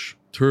Porsche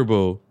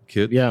Turbo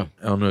kit. Yeah.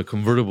 On a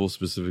convertible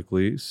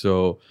specifically.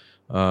 So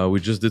we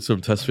just did some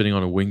test fitting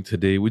on a wing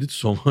today. We did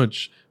so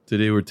much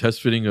today. We're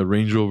test fitting a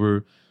Range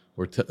Rover.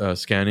 We're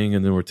scanning,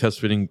 and then we're test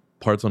fitting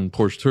parts on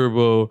Porsche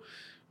Turbo.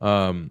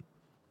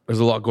 There's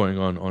a lot going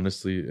on,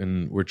 honestly,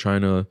 and we're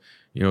trying to,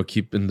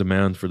 keep in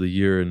demand for the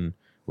year, and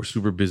we're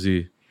super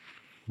busy,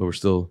 but we're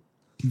still.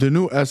 The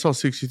new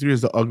SL63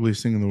 is the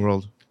ugliest thing in the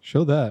world.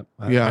 Show that.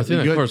 Yeah, I think you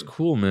that got- car's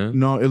cool, man.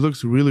 No, it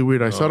looks really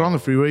weird. I saw it on the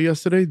freeway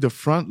yesterday. The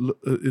front,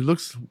 it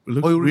looks Oh,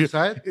 you were weird.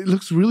 inside? It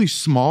looks really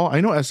small. I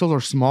know SLs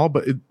are small,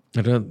 but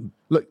I don't-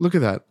 look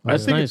at that.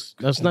 That's think nice. it's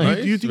That's nice.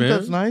 nice. Do you think man.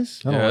 that's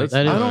nice? Yeah, that's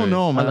That is I don't nice.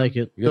 know, I man. like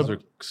it. You guys are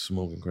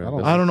smoking crap.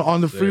 I I don't know.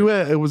 On the Sick.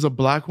 freeway, it was a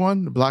black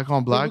one, black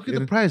on black. Look at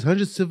the price,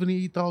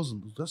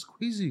 178,000. That's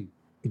crazy.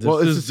 This Well,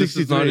 it's is- a this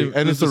is not 63, even-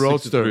 and this it's a is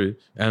Roadster. 63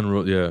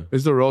 and yeah.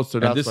 It's the Roadster.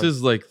 And That's this like-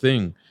 is like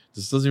thing.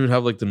 This doesn't even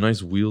have like the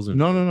nice wheels. And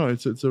no.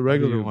 It's a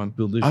regular you one.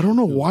 build this I don't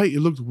know shit? why it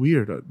looked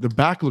weird. The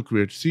back looked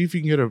weird. See if you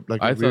can get a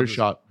I rear thought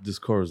shot. this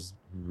car is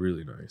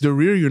really nice. The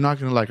rear you're not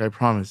gonna like. I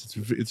promise.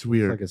 It's It's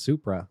weird. like a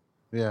Supra.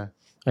 Yeah.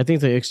 I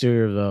think the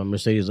exterior of the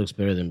Mercedes looks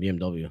better than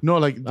BMW. No,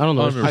 like I don't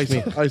know. It's Honor.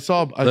 just me. I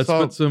saw. Let's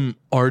put some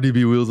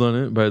RDB wheels on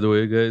it, by the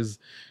way, guys.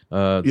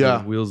 The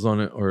Yeah. wheels on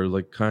it are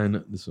like kind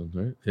of this one,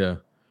 right? Yeah,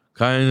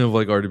 kind of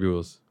like RDB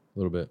wheels, a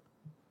little bit.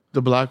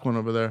 the black one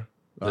over there.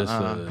 This,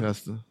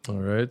 That's the. All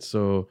right,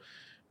 so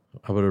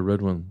how about a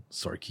red one,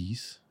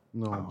 Sarkis?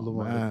 No,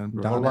 blue Man, one.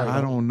 bro, White.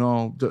 I don't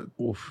know.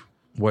 Oof.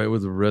 White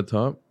with a red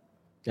top.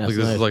 That's Like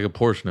this nice. is like a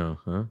Porsche now,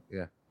 huh?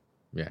 Yeah.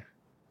 Yeah.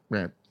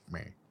 Man.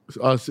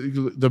 So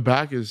the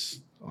back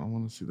is. I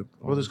want to see the.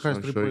 Well, this car's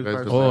I'll show you guys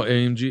 3.5. the Oh, back.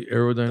 AMG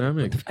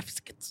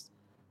aerodynamic.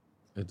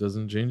 It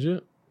doesn't change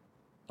it.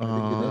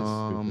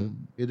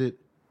 It did.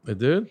 It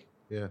did.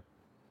 Yeah.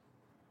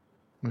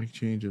 Make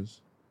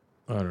changes.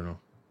 I don't know.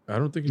 I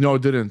don't think. No,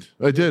 it didn't.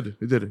 It did.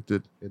 It did. It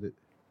did.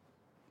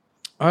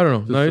 I don't know.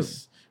 Just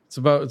Nice.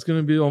 It's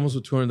gonna be almost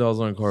a $200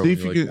 on car See when if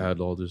you you like can- add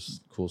all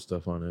this cool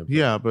stuff on it. But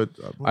Yeah, but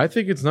I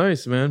think it's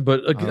nice, man.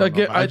 But don't know.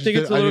 again, I I just think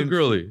it's a didn't- I little didn't-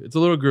 girly. It's a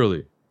little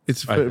girly.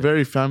 it's I think.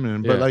 very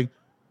feminine. But Yeah. like,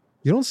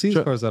 You don't see these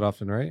Sure. cars that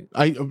often, right?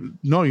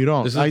 no, you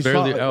don't. This is I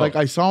barely saw, out. like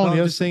I saw No, one I'm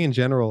yesterday. just saying in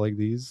general, like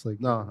these, like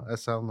No,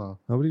 SL no.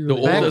 nobody The really.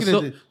 old Back in the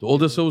SL, day- the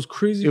old SL was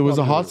crazy. It was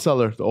a hot popular.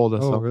 seller. The old Oh,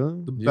 SL.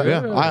 really?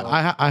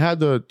 Yeah, I had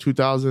the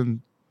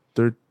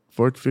 2013,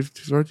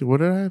 14, what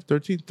did I have?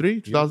 13, 3, You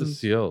had the 2000.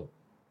 CL.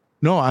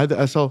 No, I had the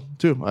SL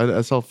too. I had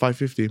the SL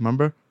 550.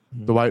 Remember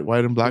the white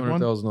and black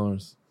one?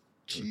 $200,000.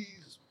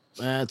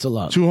 That's a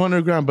lot.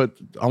 200 grand. But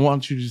I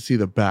want you to see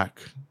the back.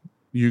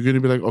 You're gonna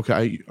be like,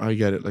 okay, I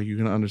get it. Like you're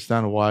gonna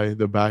understand why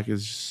the back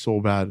is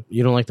so bad.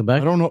 You don't like the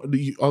back? I don't know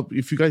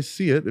if you guys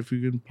see it. If you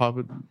can pop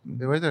it,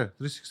 Yeah, right there,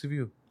 360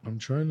 view. I'm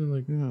trying to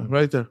like. yeah,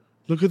 right there.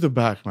 Look at the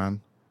back,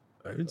 man.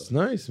 It's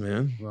nice,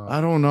 man. Wow.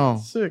 I don't know.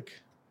 Sick.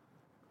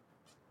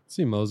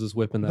 See Moses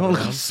whipping that Look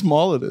how around.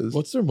 small it is.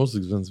 What's their most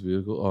expensive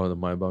vehicle? Oh, the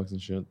Maybachs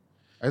and shit.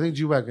 I think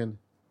G-Wagon.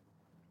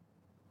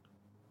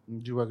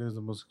 G-Wagon is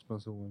the most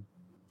expensive one.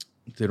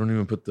 They don't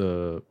even put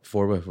the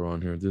 4x4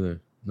 on here, do they?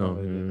 No. No,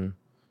 they didn't.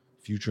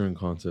 Future and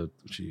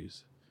concept.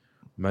 Jeez.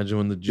 Imagine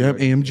when the Do you have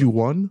AMG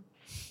one?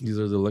 These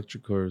are the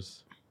electric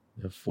cars.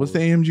 They have What's four.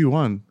 the AMG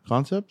one?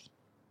 Concept?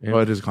 AM- Oh,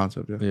 it is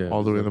concept. Yeah, Yeah,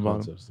 all the way in the bottom.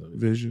 concept stuff.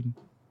 Vision.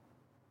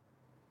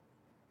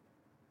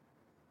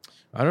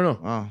 I don't know.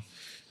 Oh.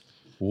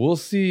 We'll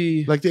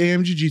see. Like the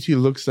AMG GT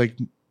looks like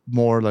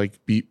more like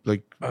I'm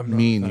not a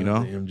mean, fan you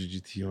of know. the AMG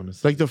GT,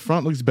 honestly. Like the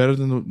front looks better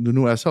than the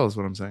new SL. Is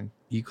what I'm saying.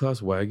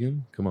 E-Class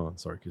wagon. Come on,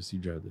 Sarkis, you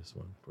drive this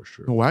one for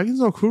sure. The wagon's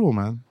not cool,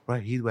 man.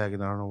 Right, Heat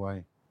Wagon. I don't know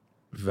why.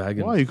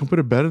 Wagon. Why? You can put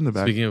a bed in the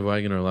back. Speaking of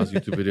wagon, our last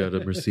YouTube video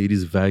had a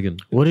Mercedes wagon,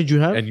 What did you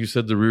have? and you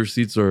said the rear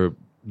seats are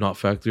not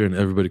factory, and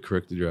everybody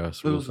corrected your ass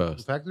It real was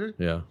fast. factory?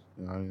 Yeah.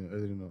 Yeah, I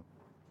didn't know.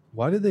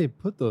 Why did they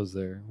put those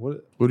there?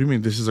 What? What do you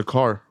mean? This is a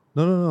car.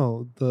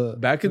 No. The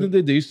Back in the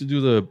day, they used to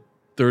do the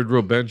third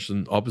row bench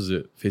and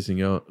opposite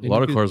facing out. A And lot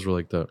you of could- cars were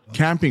like that.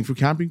 Camping for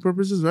camping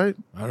purposes, right?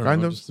 I don't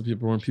Kind know. of. Just the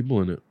people weren't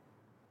people in it.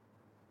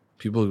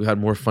 People had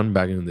more fun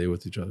back in the day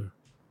with each other.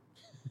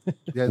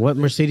 Yeah, What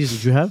Mercedes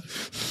did you have?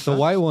 the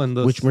white one.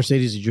 The Which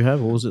Mercedes did you have?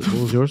 What was it?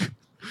 What was yours?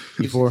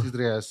 Before.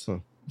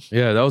 E63S.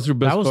 Yeah, that was your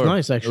best That was car.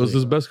 nice, It was actually.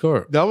 his best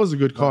car. That was a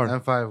good car.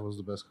 M5 was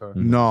the best car.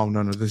 No.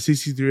 The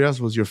CC3S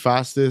was your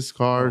fastest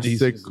car, E63.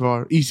 sick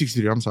car.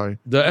 E63. I'm sorry.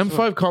 The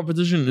M5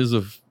 competition is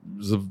a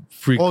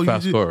freak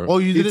fast car.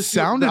 You It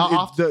sounded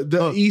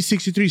the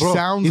E63 Bro,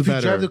 sounds if better.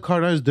 you drive the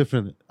car now, it's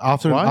different.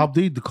 After an Why?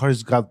 update, the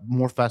car's got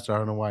more faster. I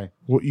don't know why.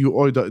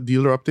 The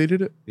dealer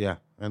updated it. Yeah,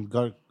 and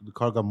the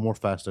car got more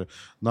faster.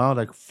 Now,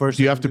 like first,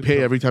 Do you have to pay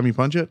every time you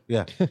punch it?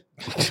 Yeah.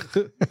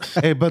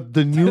 Hey, but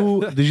the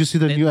new, did you see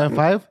the new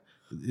M5?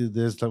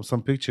 There's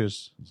some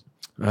pictures.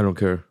 I don't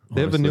care.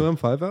 they have a honestly. new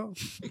M5 out.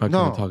 I can't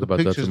No, talk the about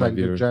that to pictures my like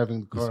they're viewers.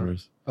 driving the car.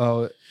 listeners.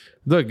 Oh,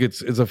 Look,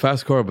 it's a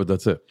fast car, but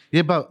that's it.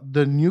 Yeah, but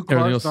the new Everything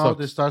cars else now, sucks.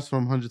 they start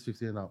from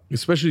 150 and up.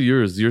 Especially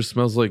yours. Yours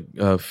smells like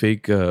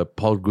fake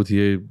Paul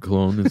Gaultier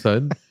cologne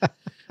inside,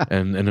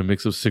 and a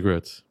mix of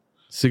cigarettes.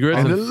 Cigarettes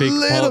And and, a fake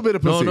little Paul, bit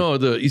of pussy. No,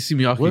 the Issey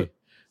Miyake. What?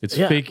 It's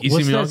Yeah, fake Issey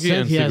what's that Miyake scent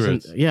and he has in-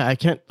 cigarettes. Yeah, I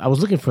can't. I was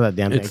looking for that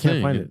damn thing. I It's can't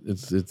thing. find it.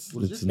 It's It's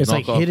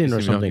like knockoff hidden or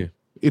Issey something. Miyake.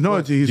 You know,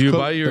 he's Do you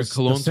cooked- buy your the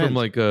cologne scent. from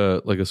like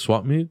a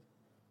swap meet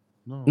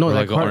No. No, or that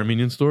like an car.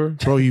 Armenian store?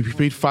 Bro, he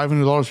paid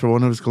 $500 for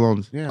one of his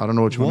colognes. Yeah. I don't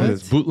know which one it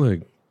It's is.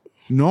 bootleg.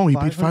 No, he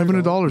paid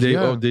 $500.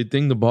 They they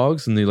ding the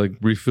box and they like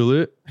refill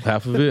it,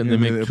 half of it, and they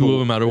make two of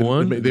them out of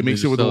one. They and mix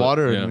it just with the sell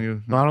water. Yeah. And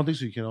you, No, I don't think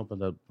so. You can open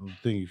that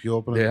thing. If you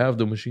open They it. have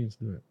the machines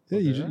do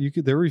it. yeah. You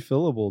could. They're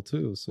refillable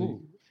too. So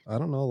Ooh. I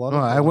don't know a lot No,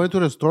 of. I went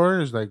to the store.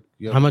 It's like.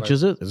 How much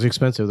is it? It's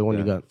expensive. The one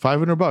you got.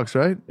 $500,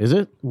 right? Is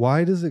it?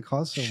 Why does it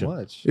cost so Shit.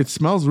 much? It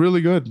smells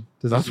really good.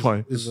 Does That's it,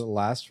 why. Does it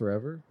last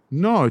forever?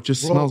 No, it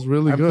just smells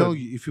really I'm good. telling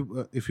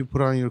you, if you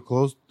put on your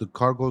clothes, the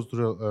car goes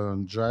through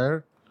the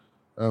dryer,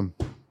 the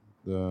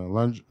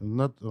lunch,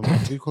 not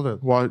what do you call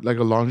that? What, like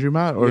a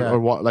laundromat or, Yeah. or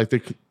what? Like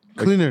the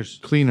Cleaners.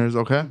 cleaners,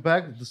 okay?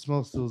 Back, the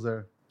smell still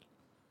there.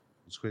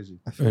 It's crazy.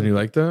 And you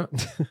like that?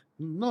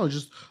 No,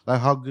 just like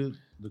how good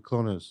the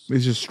clone is.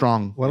 It's just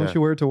strong. Why don't Yeah.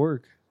 you wear it to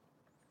work?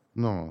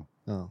 No.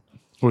 Oh,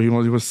 Well, you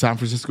want to San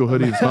Francisco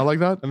hoodie and smell like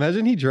that?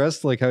 imagine he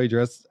dressed like how he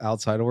dressed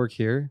outside of work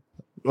here.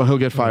 Well, he'll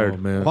get fired. Oh,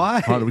 man. Why?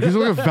 Because he's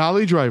like a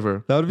valet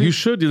driver. That would be. You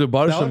should. You're the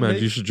body That shop would man.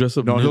 make- You should dress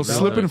up. No, he'll nude.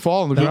 slip and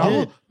fall on the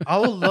ground. I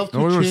would love to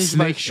No, we're change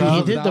my snake style.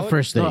 He did the That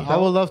first No, thing. I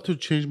would love to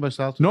change my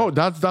style. No,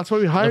 that's why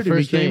we hired him. He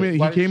first came day. in. He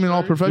Why came in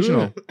all should I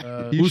do professional.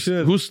 You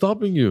should. Who's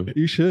stopping you?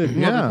 You should. No,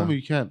 they Yeah. told me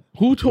you can't.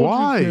 Who told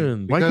Why? you?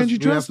 Can? Why can't you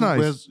Because dress we have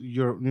to nice? wear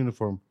your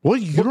uniform.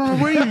 What? You don't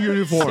wear your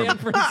uniform. San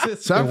Francisco.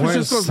 San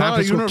Francisco's not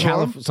a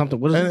uniform. Something.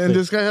 What is And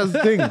this guy has the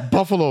thing,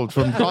 Buffalo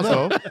from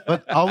Costco.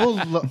 But I will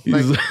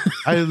like.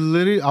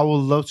 I would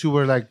love to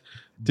wear like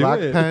Do black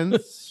it.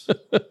 pants.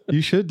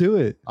 You should do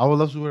it. I would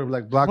love to wear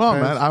like black Well,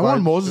 pants. man, I want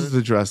white Moses shirt.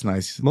 to dress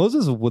nice.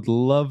 Moses would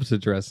love to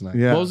dress nice.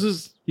 Yeah.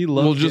 Moses He will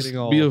loves just getting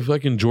all. be a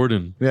fucking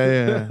Jordan.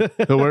 Yeah.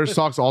 He'll wear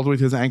socks all the way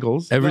to his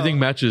ankles. Everything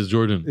matches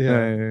Jordan.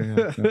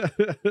 Yeah.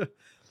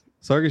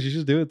 Sarkis, you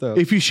should do it though.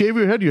 If you shave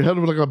your head will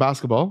look like a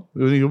basketball.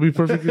 You'll be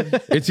perfectly.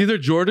 It's either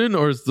Jordan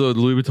or it's the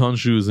Louis Vuitton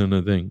shoes and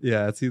a thing.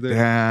 yeah, it's either.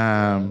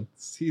 Damn.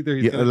 It's either.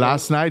 He's Yeah, gonna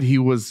last night he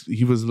was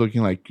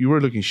looking like you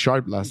were looking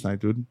sharp last night,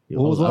 dude.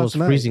 What was I last was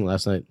night? freezing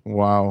last night.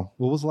 Wow.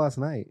 What was last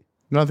night?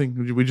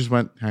 Nothing. We just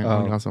went hang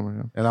out somewhere.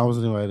 Yeah. and I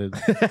wasn't invited.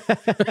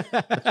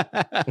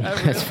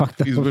 That's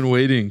fucked up. He's been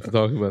waiting to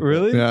talk about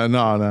Really? Yeah,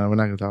 no, we're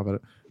not gonna talk about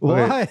it.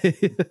 Why?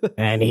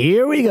 And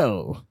here we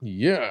go. that.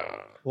 Yeah.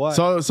 Why?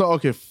 So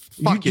okay,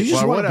 fuck You it.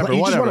 just wanna Whatever, you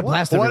just whatever, wanna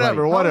blast everybody.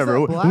 whatever.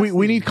 How is that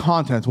We need blasting?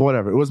 content,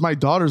 whatever. It was my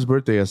daughter's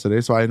birthday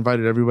yesterday, so I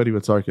invited everybody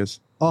with Sarkis.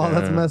 Oh,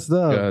 that's Yeah. messed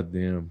up. God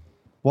damn.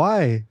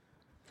 Why?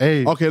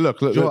 Hey, Okay, look.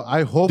 Joe,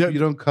 I hope There- you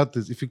don't cut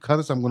this. If you cut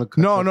this, I'm gonna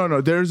cut. No.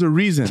 There's a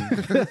reason.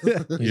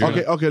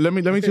 Yeah. Okay. Let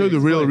me tell you the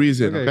real Explain.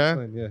 reason. Okay,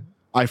 explain, yeah.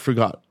 I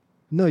forgot.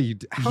 No, you.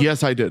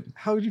 Yes, I did.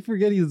 How did you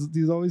forget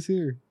he's always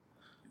here?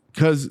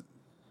 Because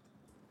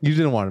You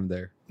didn't want him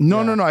there. no,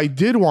 I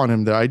did want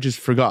him there. I just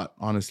forgot.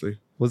 Honestly,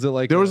 Was it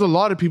like there was a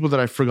lot of people that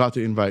I forgot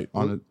to invite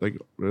on it. Like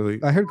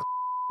really. I heard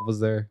was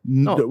there.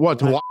 What?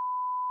 To watch?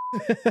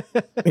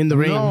 In the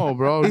rain. No,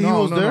 bro. He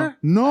No, was no, there?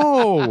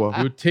 No.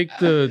 You would take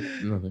the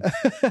nothing.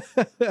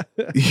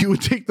 He would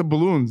take the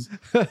balloons.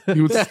 He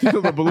would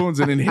steal the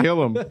balloons and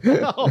inhale them.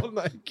 Oh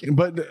my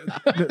god.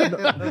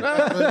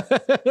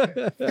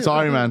 But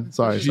sorry, man.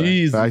 Sorry.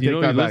 Jeez, I you take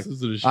know that he back.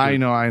 listens to this shit. I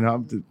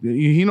know.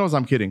 He knows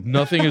I'm kidding.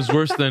 Nothing is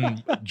worse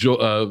than Joe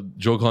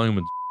calling him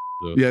a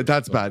though. Yeah,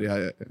 that's bad.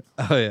 Yeah.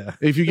 Oh yeah.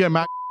 If you get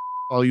Mac,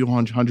 I'll you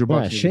 $100.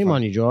 Yeah, shame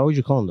on you, Joe. Why would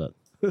you call him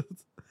that?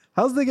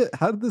 How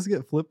did this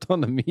get flipped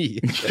onto me?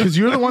 Because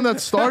you're the one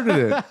that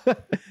started it.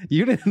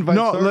 You didn't invite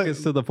No,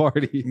 Sarkis to the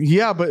party.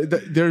 Yeah, but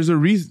there's a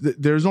reason.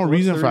 There's no What's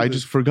reason the for it. I reason?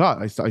 just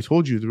forgot. I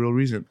told you the real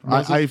reason.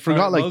 Moses- I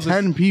forgot like Moses-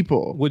 10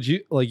 people. Would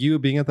you you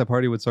being at the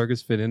party? Would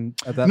Sarkis fit in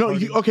at that? No,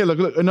 party? okay.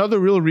 Look. Another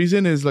real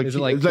reason is like Is it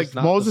like like just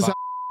not Moses. the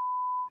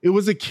It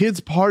was a kid's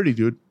party,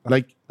 dude.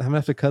 Like I'm gonna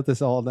have to cut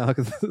this all now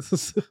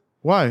because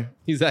why?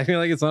 he's acting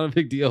like it's not a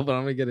big deal, but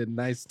I'm gonna get a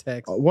nice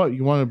text. What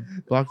you want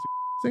to block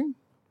the thing?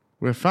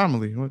 We're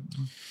family. What?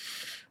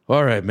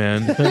 All right,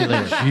 man.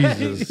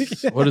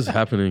 Jesus, what is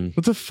happening?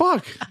 What the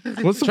fuck?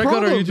 What's the Check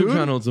problem, out our YouTube dude?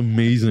 channel. It's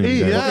amazing. Hey,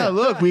 guys. Yeah,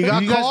 look, we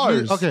got You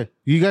guys cars.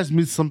 you guys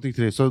missed something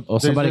today. So Oh,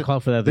 somebody there's a-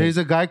 called for that thing. There's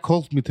a guy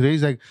called me today.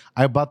 He's like,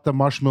 I bought the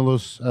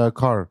Marshmallows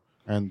car,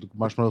 and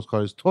Marshmallows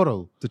car is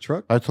total. The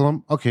truck? I told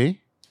him,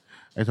 okay.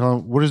 I told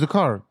him, what is the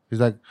car? He's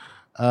like,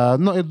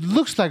 no, it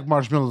looks like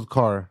Marshmallow's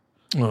car.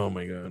 Oh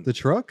my god. The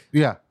truck?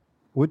 Yeah,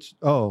 Which?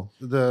 Oh,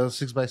 the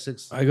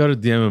 6x6. I got a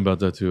DM about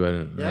that too. I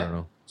don't Yeah.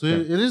 know. So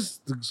it is.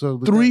 So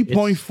the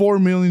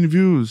 3.4 million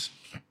views.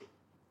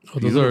 Oh,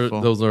 Beautiful.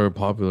 those are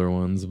popular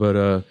ones,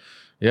 but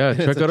yeah,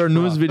 check a out our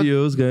newest truck.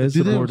 videos, guys.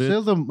 Did they Support it.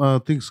 sell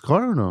them things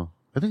car or no?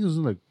 I think it was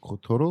like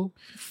total.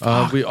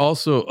 We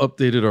also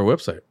updated our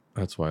website.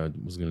 That's why I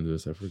was going to do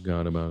this. I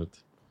forgot about it.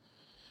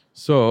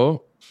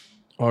 So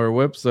our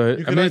website.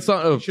 You I could mean, it's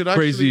not you a should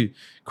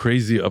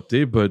crazy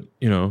update, but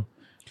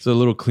it's a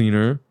little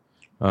cleaner.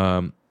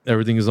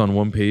 Everything is on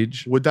one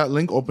page. Would that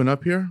link open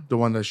up here? The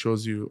one that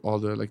shows you all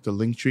the like the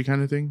link tree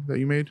kind of thing that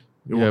you made?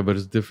 It Yeah, won't, but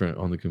it's different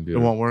on the it computer.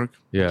 won't work.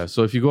 Yeah.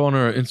 So if you go on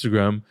our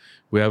Instagram,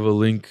 we have a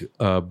link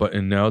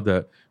button now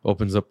that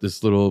opens up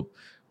this little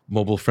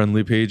mobile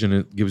friendly page, and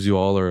it gives you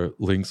all our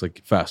links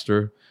like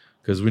faster,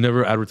 because we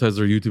never advertised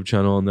our YouTube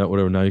channel and that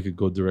whatever. Now you could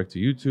go direct to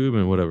YouTube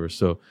and whatever.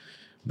 So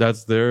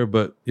that's there.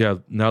 But yeah,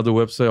 now the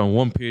website on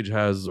one page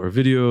has our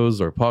videos,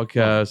 our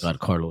podcasts, God,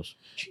 Carlos.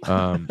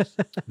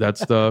 that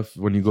stuff.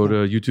 When you go to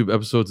YouTube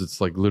episodes, it's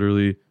like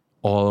literally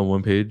all on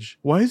one page.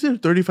 Why is it a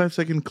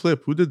 35-second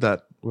clip? Who did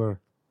that? Where?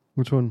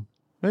 which one?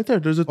 Right there.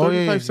 There's a Oh,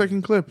 yeah,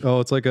 35-second clip. Oh,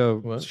 it's like a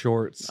What?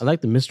 shorts. I like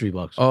the mystery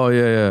box. Oh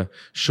yeah.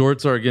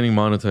 Shorts are getting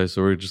monetized,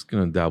 so we're just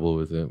gonna dabble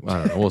with it. I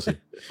don't know. We'll see.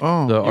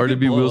 Oh, The You could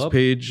RDB blow Wheels up-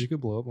 page. You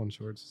could blow up on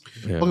shorts.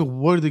 Yeah. Okay,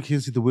 where they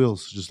can see the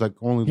wheels? Just like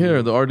only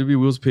Here, the RDB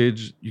Wheels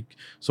page.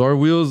 So our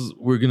wheels,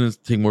 we're gonna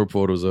take more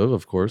photos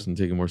of course, and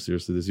take it more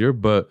seriously this year.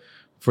 But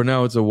for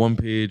now, it's a one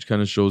page,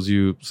 kind of shows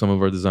you some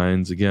of our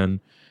designs. Again,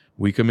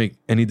 we can make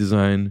any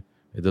design.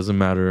 It doesn't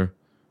matter.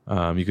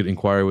 You could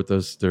inquire with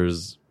us.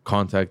 There's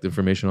contact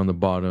information on the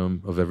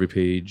bottom of every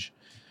page.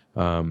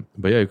 But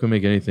yeah, you can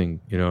make anything,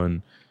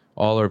 and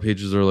all our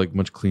pages are like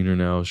much cleaner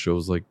now.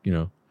 Shows like,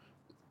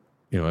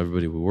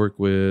 everybody we work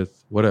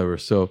with, whatever.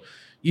 So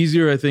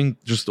easier, I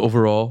think, just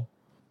overall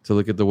to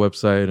look at the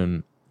website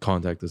and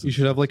contact us. You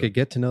should have like a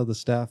get to know the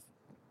staff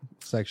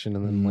section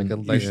and then like a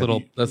nice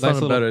little That's nice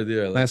not a little, bad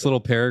idea. I like nice little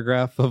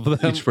paragraph of them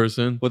each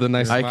person. with a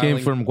nice. I came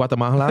from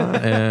Guatemala,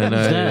 and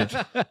Who's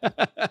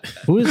that?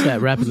 Who is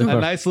that rapping the a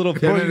car? nice little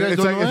Bro, picture,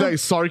 it's like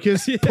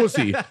Sarkis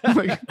pussy.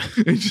 Like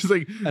it's just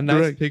like a nice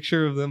direct.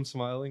 picture of them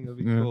smiling. That'd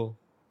be cool.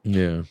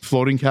 yeah,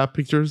 Floating cap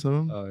pictures of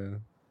him. Oh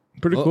yeah,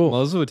 pretty cool.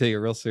 Moses would take it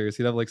real serious.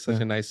 He'd have like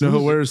such a nice.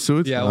 No, wears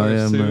suits. Yeah, I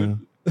wears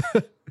am,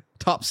 suit.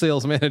 Top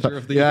sales manager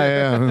of the year.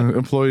 yeah.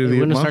 Employee of the We're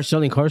year. gonna month. start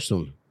selling cars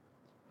soon,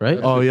 right?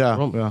 Oh yeah.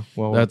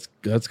 Well,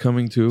 That's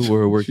coming too.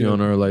 We're working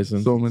on our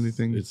license. so many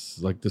things. It's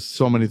like this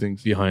So many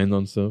things. behind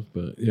on stuff,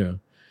 but yeah,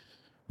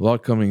 a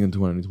lot coming in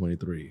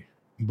 2023.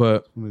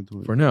 But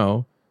for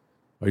now,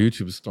 our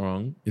YouTube is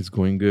strong. It's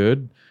going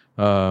good.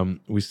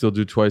 We still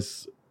do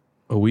twice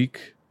a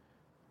week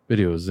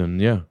videos, and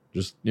yeah,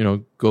 just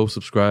go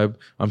subscribe.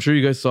 I'm sure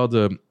you guys saw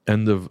the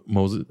end of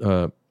Moses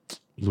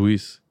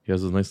Luis. He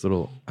has a nice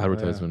little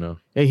advertisement now.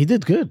 Hey, he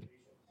did good.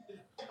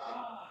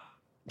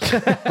 Once I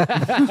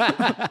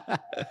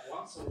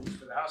moved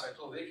to the house, I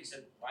told Vic, he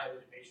said, "Why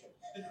would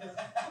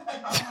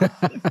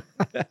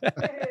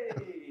Hey,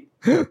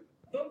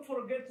 don't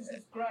forget to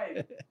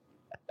subscribe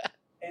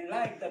and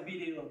like the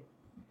video.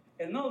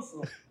 And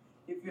also,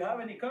 if you have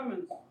any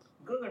comments,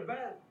 good or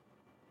bad,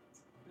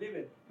 leave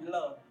it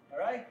below. All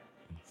right?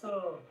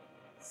 So,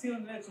 see you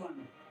on the next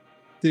one.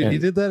 Dude, he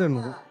And- did that in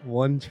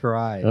one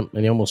try. And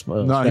he almost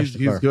No, smashed the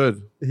he's car.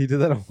 good. He did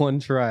that in one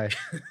try.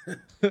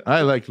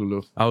 I like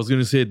Lulu. I was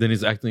gonna say then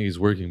he's acting like he's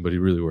working, but he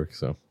really works.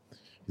 So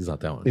he's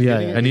not that one. Yeah,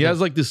 And he has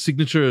like this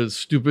signature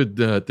stupid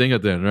thing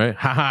at the end, right?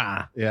 Ha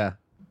ha. Yeah.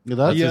 That's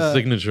That's his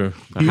signature.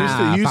 He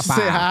used to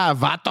say "ha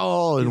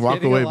vato" and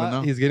walk away, but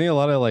no. He's getting a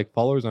lot of like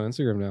followers on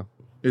Instagram now.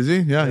 Is he?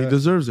 Yeah, he Yeah.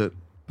 deserves it.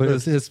 But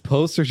his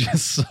posts are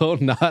just so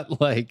not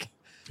like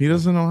He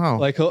doesn't know how.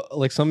 like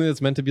something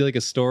that's meant to be like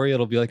a story.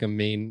 It'll be like a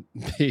main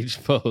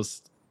page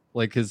post,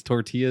 like his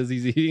tortillas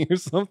he's eating or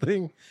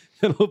something,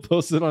 and he'll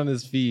post it on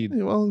his feed.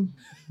 Hey, well,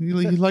 he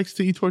likes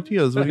to eat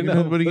tortillas. What are you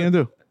gonna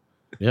do?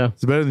 Yeah.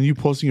 It's better than you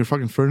posting your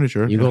fucking furniture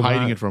You and go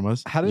hiding buy- it from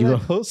us. How did You I go-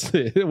 post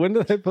it? When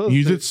did I post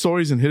You it? did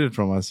stories and hid it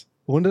from us.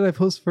 When did I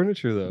post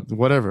furniture though?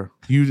 Whatever.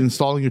 You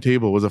installing your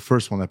table was the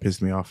first one that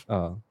pissed me off.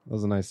 Oh, that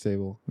was a nice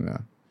table. Yeah.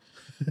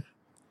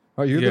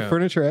 Oh, you're the Yeah.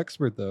 furniture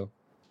expert though.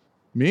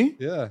 Me?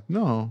 Yeah.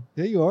 No.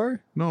 Yeah, you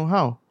are. No,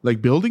 how?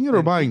 Like building it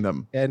or buying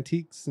them?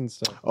 Antiques and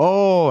stuff.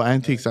 Oh,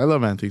 antiques. I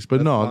love antiques, but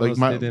That's no, what I like was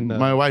my did in,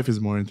 my wife is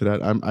more into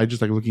that. I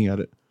just like looking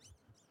at it.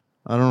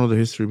 I don't know the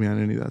history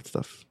behind any of that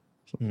stuff.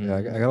 Yeah,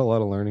 I got a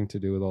lot of learning to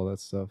do with all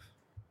that stuff.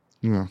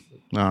 Yeah,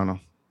 I don't know.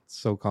 It's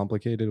so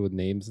complicated with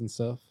names and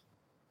stuff.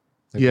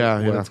 Yeah,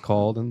 what yeah. it's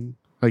called and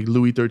Like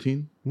Louis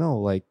 13. no,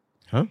 like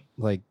Huh?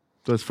 like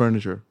That's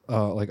furniture.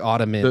 like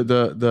ottoman.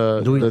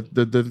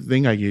 The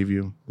thing I gave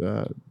you,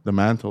 the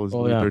mantle is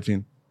Oh, Louis yeah.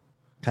 13,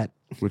 Cut.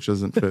 which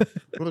doesn't fit.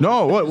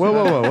 No, what?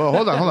 Whoa!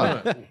 Hold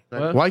on.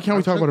 What? Why can't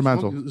we talk about a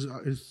mantle?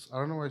 I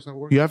don't know why it's not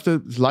working. You have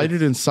to light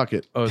it and suck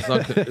it. Oh,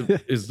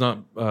 it's not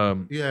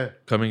Yeah,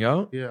 coming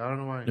out. yeah. I don't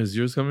know why. Is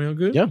yours coming out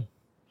good? Yeah.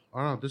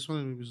 I don't know. This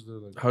one is the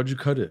like How'd you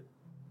cut it?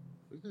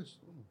 this.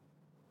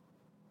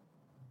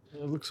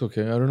 It looks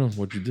okay. I don't know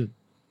what you did.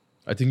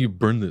 I think you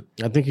burned it.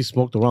 I think he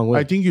smoked the wrong way.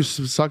 I think you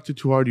sucked it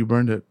too hard. You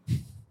burned it.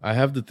 I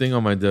have the thing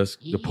on my desk,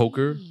 the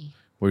poker,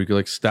 where you can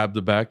like stab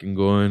the back and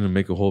go in and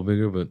make a hole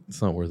bigger, but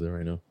it's not worth it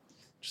right now.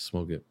 Just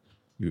smoke it.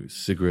 You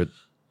cigarette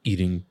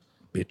eating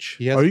bitch.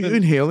 He Are hasn't you been,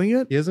 inhaling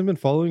it? he hasn't been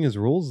following his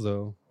rules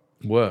though.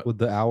 What? With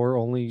the hour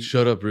only.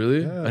 Shut up,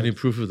 really? Yeah. I need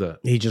proof of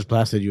that. He just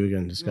blasted you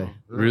again, this guy.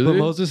 But Really?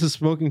 Moses is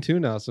smoking too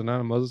now, so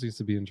now Moses needs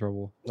to be in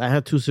trouble. I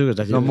had 2 cigarettes.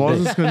 At the No, end of the day.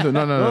 Moses can do.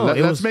 No. No, it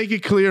Let's was- make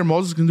it clear.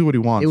 Moses can do what he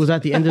wants. It was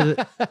at the end of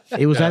the.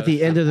 It was at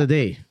the end of the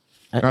day.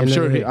 At I'm end of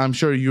sure. the day. I'm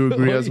sure you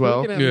agree Why are as you well.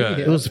 looking at me? Yeah.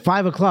 It was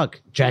 5:00,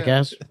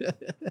 jackass.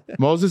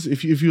 Moses,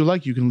 if you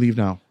like, you can leave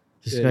now.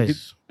 This Yeah,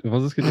 guy's.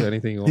 Moses can do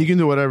anything he He wants. can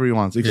do whatever he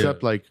wants,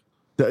 except Yeah. like,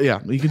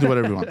 he can do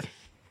whatever he wants.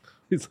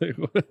 He's like,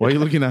 what? Why are you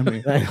looking at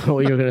me? I know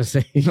what you were gonna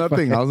say.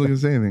 Nothing. I wasn't gonna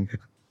say anything.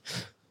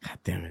 God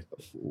damn it.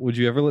 Would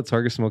you ever let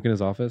Target smoke in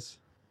his office?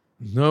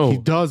 No. He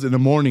does in the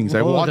mornings.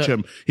 I Oh, watch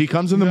him. He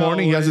comes in the No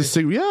morning. He has way. a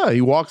cigarette. Yeah,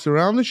 he walks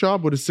around the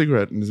shop with a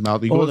cigarette in his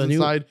mouth. He Oh, goes the new-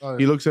 inside.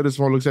 He looks at his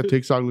phone. Looks at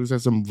TikTok. Looks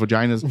at some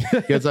vaginas.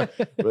 He gets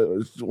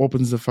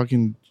opens the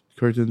fucking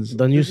curtains.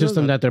 The new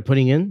system that they're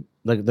putting in,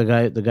 like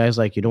the guy's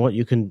like, you know what?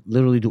 You can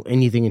literally do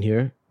anything in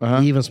here.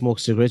 Uh-huh. He even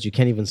smokes cigarettes. You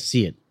can't even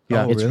see it.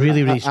 Yeah. It's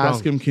really, really strong.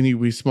 Ask him,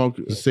 we smoke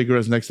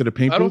cigarettes next to the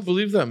paint I don't booth?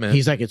 believe that, man.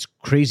 He's like, it's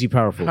crazy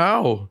powerful.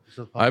 How?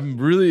 I'm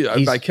really.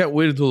 He's- I can't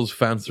wait until those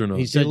fans turn on.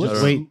 He said, It looks,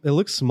 just wait. it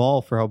looks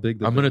small for how big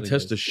the I'm gonna building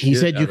test is. the shit. He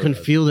said you out of can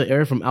that. feel the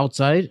air from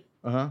outside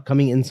Uh-huh.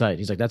 coming inside.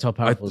 He's like, that's how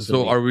powerful it's So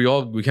gonna be. are we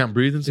all? We can't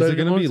breathe inside. it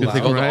gonna anymore? be It's gonna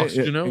take all the loud?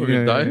 oxygen out. We're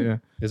Yeah, gonna die. yeah.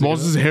 Is it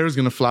Moses' hair is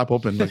gonna flap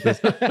open like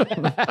this.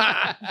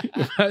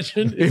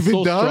 Imagine If it's it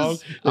so does,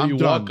 strong that I'm you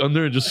done. walk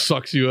under and just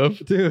sucks you up.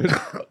 Dude,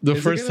 The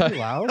is first it gonna time, be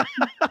loud?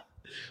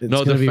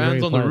 No, gonna the be fan's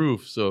very on the quiet.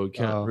 roof, so it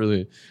can't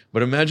really.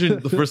 But imagine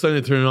the first time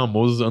they turn it on,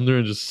 Moses is under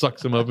and just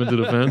sucks him up into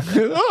the fan.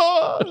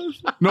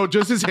 No,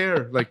 just his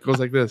hair like goes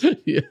like this.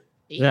 Yeah.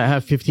 Yeah, I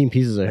have 15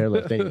 pieces of hair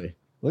left anyway.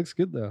 Looks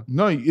good though.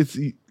 No, it's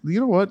you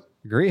know what?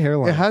 Great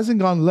hairline. It hasn't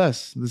gone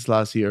less this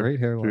last year. Great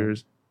hairline. 2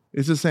 years.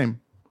 It's the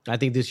same. I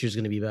think this year's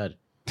gonna be bad.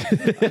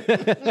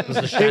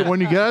 Hey, when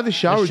you get out of the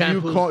shower,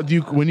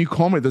 when you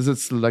comb it, does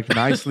it like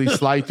nicely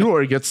slide through,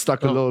 or it gets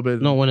stuck a little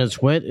bit? No, when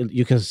it's wet,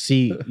 you can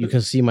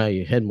see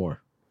my head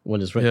more.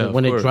 When it's Yeah, of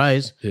when it course.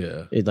 dries,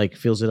 Yeah. it like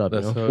fills it up.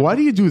 That's You know? how- Why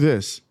do you do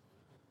this?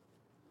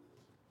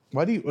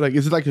 Why do you like?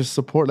 Is it like a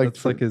support? Like,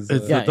 That's like his.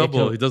 It's Yeah, the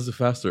double. it He does it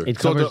faster. It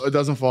so covers. it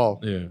doesn't fall.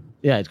 Yeah.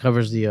 Yeah, it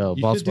covers the you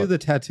bald should do spot. the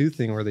tattoo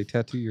thing where they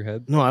tattoo your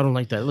head. No, I don't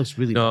like that. It looks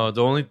really. No,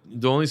 the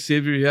only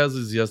savior he has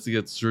is he has to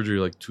get surgery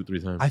like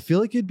 2-3 times. I feel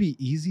like it'd be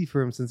easy for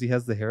him since he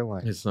has the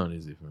hairline. It's not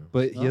easy for him.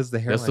 But he has the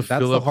He hairline. has to That's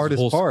fill the up his hardest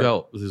whole part.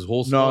 scalp. His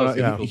whole No, scalp. no, has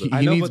to yeah, be he, filled up.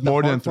 I know, needs but the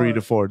more than hard 3 to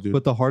part- 4, dude.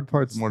 But the hard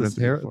part's More than this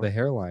 3 to 4. the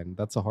hairline.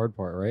 That's the hard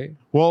part, right?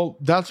 Well,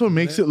 that's what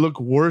makes it look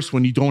worse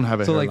when you don't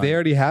have a So hairline. like they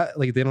already have,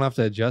 like they don't have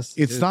to adjust.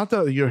 It's not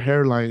your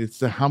hairline; it's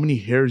the how many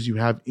hairs you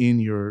have in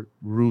your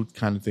root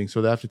kind of thing.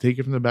 So they have to take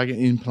it from the back and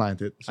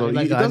implant it. So I it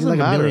think doesn't like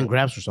matter. a million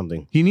grafts or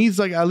something. He needs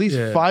like at least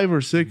Yeah. 5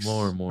 or 6.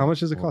 More. How much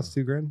does it more. cost?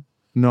 $2,000?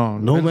 No,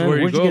 No, Depends man. where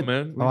you Where'd you go, get-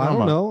 man. Oh, I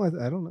don't know. I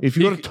don't know. If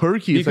you He go to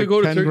Turkey, You it's could like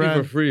go to 10 Turkey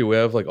grand. for free. We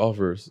have like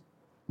offers.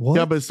 What?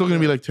 Yeah, but it's still gonna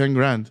be like 10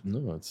 grand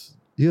No, it's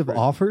you have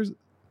offers?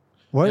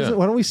 Why is Yeah. it?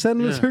 Why don't we send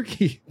him Yeah. to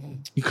Turkey?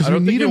 because I we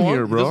don't think need he him want-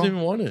 here, He doesn't bro.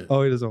 even want it.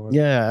 Oh, he doesn't want.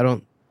 Yeah, I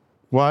don't.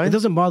 Why? It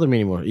doesn't bother me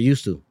anymore. It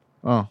used to.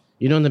 Oh,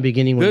 You know, in the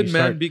beginning when Good you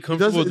man, start, be it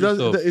comfortable does,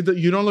 with yourself.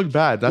 you don't look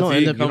bad. That's No, it.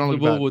 and You the- don't look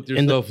Comfortable bad. with In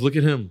the- yourself. Look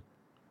at him.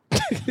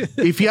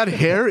 If he had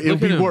hair, it would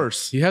Look at be him.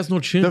 worse. He has no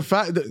chin. The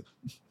fact that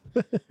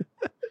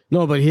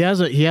no, but he has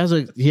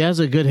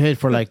a good head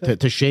for like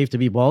to shave to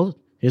be bald.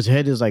 His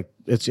head is like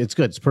it's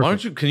good. It's Why perfect.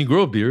 don't you? Can you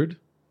grow a beard?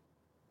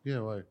 Yeah,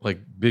 why?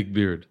 Like big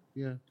beard.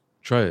 Yeah.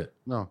 Try it.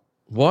 No.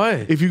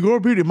 Why? if you grow a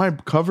beard, it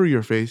might cover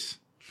your face.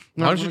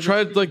 Why don't you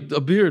try it like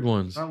a beard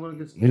once? I'm gonna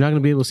get You're not gonna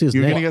be able to see his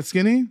You're neck. gonna get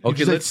skinny. You Okay,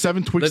 just ate let's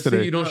 7 Twix Let's say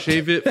today. you don't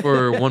shave it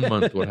for 1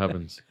 month. What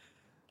happens?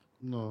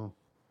 no.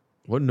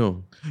 What?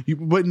 No.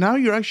 But now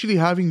you're actually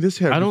having this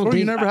hair. I don't Before,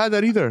 you think- never had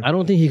that either. I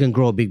don't think he can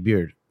grow a big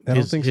beard. I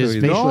don't His- think so his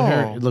either. facial no,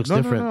 hair looks no,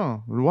 different.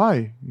 No.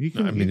 Why? You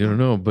can I mean, I don't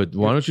know, but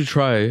why don't you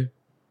try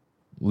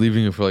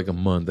leaving it for like a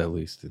month at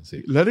least and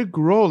see? let it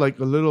grow like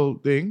a little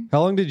thing.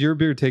 How long did your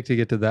beard take to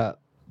get to that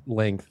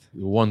length?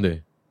 One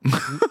day.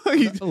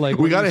 Like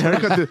we when got you- a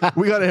haircut.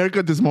 We got a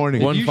haircut this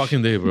morning. One you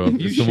fucking day, bro.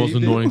 you It's the most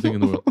shaved it- annoying thing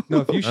in the world. No,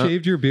 if you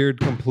shaved your beard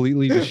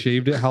completely, just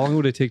shaved it, how long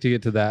would it take to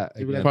get to that?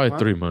 Again? Probably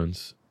 3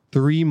 months.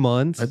 3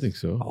 months? I think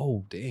so.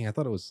 Oh, dang. I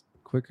thought it was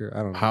quicker.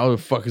 I don't know. How the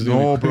fuck is it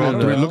No, gonna be bro.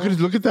 quicker than that?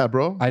 Look at that,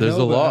 bro. I There's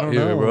know, a but I lot don't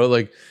here, know. bro.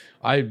 Like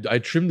I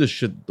trim this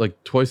shit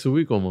like twice a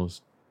week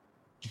almost.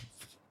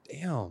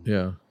 Damn.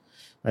 Yeah.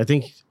 I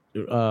think.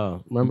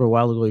 Remember a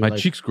while ago, My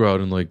cheeks grow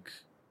out in like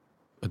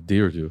a day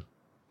or two.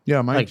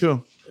 Yeah, mine Like,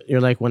 too.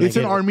 you're like when It's I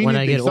an get, Armenian when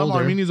I thing. get Some older.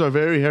 Armenians are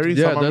very hairy. Yeah,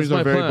 some that's Armenians my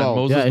are very plan. bald.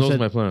 Moses I knows said,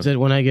 my plan. said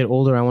when I get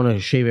older, I want to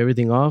shave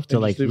everything off to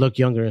And like just leave- look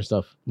younger and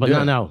stuff. But Yeah,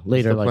 not now. That's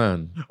Later, the like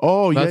plan.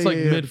 Oh, That's yeah, like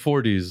yeah, yeah. mid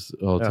 40s.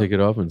 I'll Yeah. take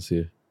it off and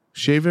see.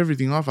 Shave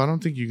everything off. I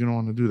don't think you're gonna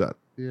want to do that.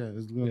 Yeah,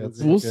 it's gonna Yeah, look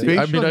it's- We'll Okay. see.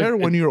 Facial I mean, hair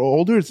when you're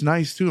older, it's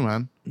nice too,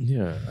 man.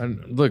 Yeah, and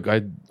look,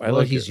 I Well,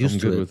 like he's it. used I'm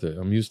to good it. with it.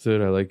 I'm used to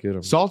it. I like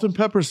it. Salt and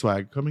pepper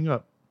swag coming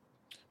up.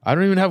 I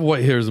don't even have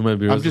white hairs in my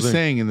beard. I'm That's the just thing.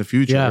 saying in the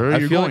future. Yeah. or I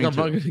you're feel like going I'm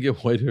not to. going to get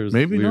white hairs.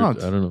 Maybe Weird.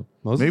 not. I don't know.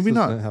 Moses Maybe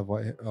doesn't not. have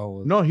white hair.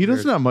 Oh, No, he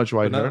doesn't weird. have much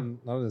white But hair.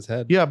 not on his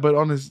head. Yeah, but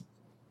on his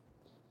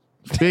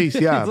face,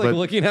 yeah. He's but like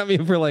looking at me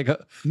for like,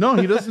 no,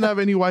 he doesn't have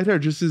any white hair.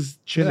 Just his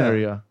chin Yeah.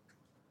 area.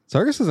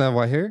 Sargus doesn't have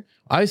white hair.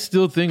 I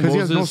still think 'Cause he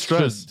has Moses no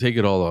stress. should take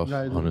it all off, No,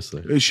 I don't.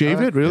 honestly.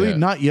 Shave it? Really? Yeah.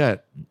 Not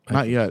yet. I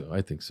Not think yet. so.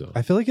 I think so.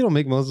 I feel like it'll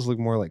make Moses look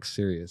more like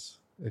serious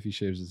if he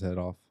shaves his head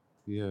off.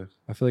 Yeah.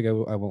 I feel like I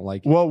won't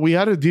like it. Well, we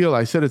had a deal.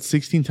 I said it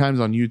 16 times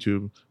on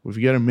YouTube. If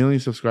we get 1 million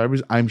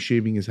subscribers, I'm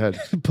shaving his head.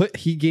 But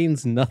he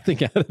gains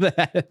nothing out of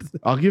that.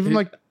 I'll give him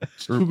like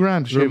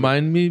 $2,000 to shave it.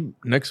 Remind me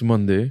next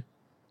Monday.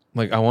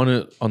 Like, I want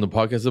to, on the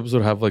podcast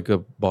episode, have like a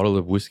bottle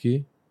of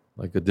whiskey,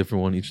 like a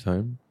different one each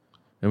time.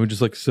 And we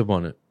just like sip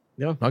on it.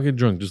 Yeah. Not get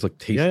drunk, just like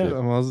taste Yeah, it.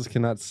 Moses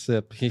cannot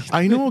sip.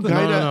 I know a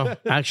guy that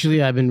no.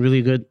 Actually, I've been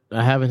really good.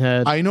 I haven't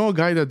had. I know a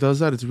guy that does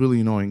that. It's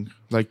really annoying.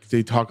 Like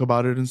they talk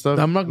about it and stuff.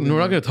 We're not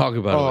going to talk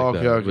about it Oh, like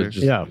okay, that. okay. But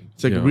just, Yeah.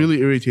 It's like you know, really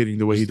irritating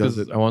the way he just does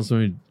 'cause it. I want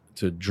somebody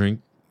to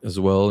drink as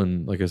well.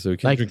 And like I said, we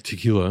can't Like- drink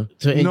tequila.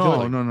 to enjoy, No,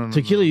 like, no.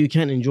 tequila you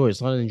can't enjoy.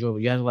 It's not enjoyable.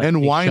 You have to like. And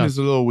take wine shots. is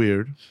a little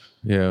weird.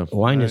 Yeah.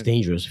 Wine is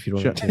dangerous if you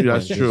don't. Sure. drink Yeah,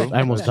 that's wine. true. I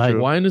almost died.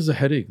 Wine is a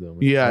headache, though.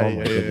 Yeah, Oh yeah,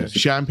 my yeah. goodness.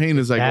 Champagne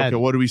is like, Bad.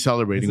 okay, what are we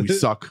celebrating? We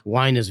suck.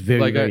 Wine is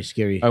very Like, very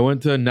scary. I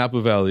went to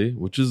Napa Valley,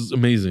 which is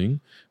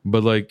amazing,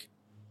 but like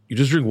you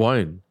just drink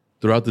wine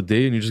throughout the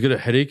day and you just get a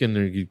headache and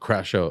then you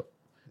crash out.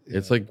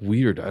 It's like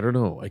weird. I don't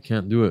know. I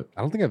can't do it. I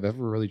don't think I've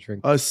ever really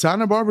drank.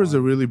 Santa Barbara is a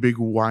really big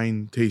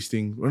wine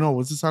tasting. Or no,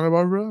 was it Santa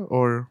Barbara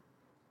or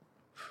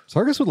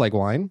Sargus would like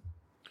wine.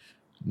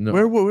 No.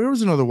 where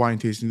was another wine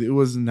tasting? It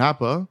was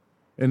Napa,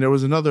 and there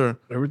was another.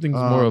 Everything's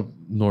more up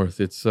north.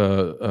 It's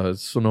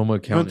Sonoma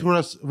County.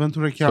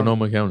 Ventura County.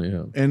 Sonoma County,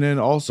 yeah. And then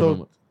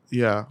also,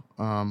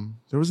 Sonoma.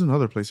 there was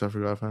another place I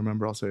forgot. If I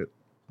remember, I'll say it.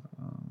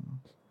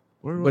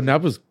 Where was But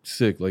Napa's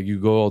sick. Like you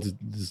go all to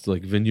this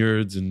like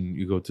vineyards and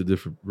you go to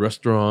different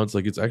restaurants.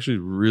 Like it's actually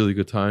a really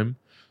good time.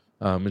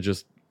 It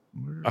just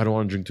I don't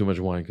want to drink too much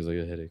wine because I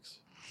get headaches.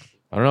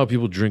 I don't know how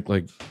people drink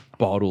like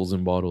bottles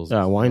and bottles.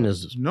 Yeah, wine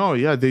is. No,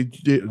 yeah,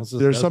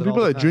 there's some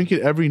people that drink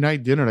it every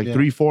night dinner, like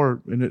 3,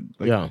 4, and it,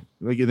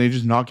 like and they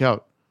just knock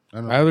out.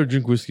 I either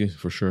drink whiskey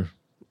for sure.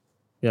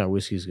 Yeah,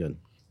 whiskey's good.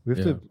 We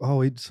have to. Oh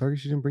wait, sorry,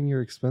 she didn't bring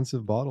your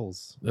expensive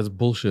bottles. That's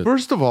bullshit.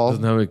 First of all,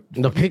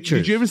 The pictures.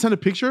 did you even send a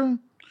picture?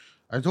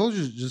 I told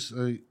you, just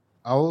I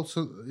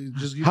also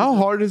just give How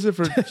hard is it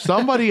for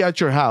somebody at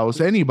your house,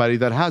 anybody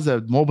that has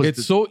a mobile?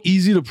 It's so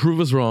easy to prove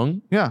us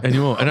wrong. Yeah. And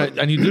you won't.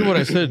 And you did what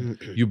I said.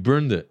 You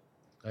burned it.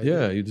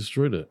 You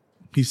destroyed it.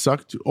 He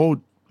sucked.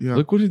 Oh, yeah.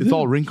 Look what he did. It's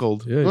all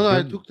wrinkled. Yeah. No, you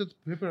I burned- took the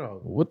paper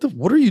out.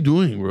 What are you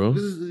doing, bro?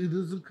 It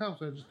doesn't count,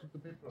 so I just took the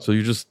paper out. So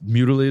you just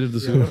mutilated the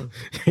cigar?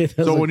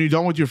 So when you're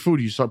done with your food,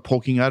 you start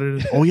poking at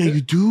it. Oh yeah,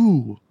 you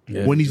do.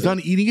 Yeah, when he's done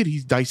eating it, he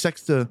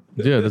dissects the.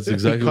 Yeah, that's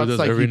exactly he what cuts, he does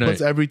like, every he puts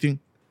night. everything.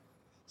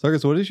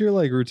 Sarkis, what is your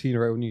like routine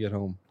right when you get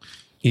home?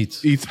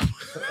 Eats.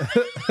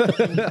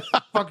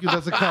 Fuck you,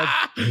 that's a count.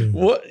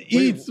 What?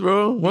 Eats,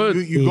 bro. What?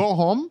 You go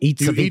home,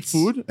 Eat you some eat eats.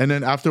 food, and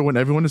then after when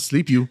everyone is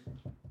asleep, you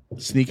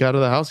sneak out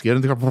of the house, get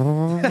in the car.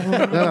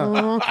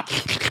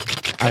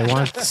 I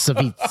want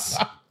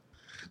ceviche.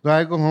 No,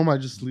 I go home, I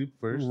just sleep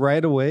first.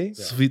 Right away,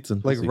 Sweets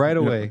and like pussy. right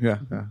away. Yeah,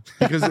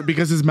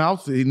 because his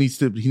mouth he needs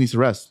to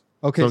rest.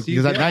 Okay, So, so you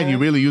because at get night he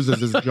home- really uses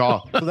his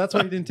jaw. So that's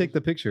why you didn't take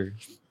the picture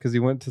because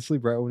you went to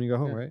sleep right when you got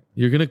home, right?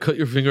 You're gonna cut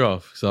your finger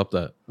off. Stop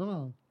that.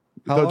 No.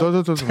 How long?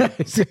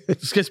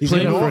 This guy's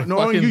playing gonna with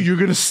No, you're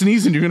gonna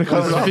sneeze and you're gonna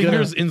cut his it off.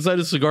 fingers inside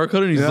a cigar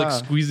cutter and he's Yeah.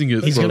 like squeezing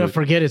it. He's gonna slowly.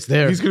 forget it's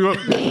there. He's gonna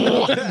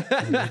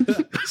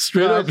go.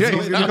 straight up. Yeah,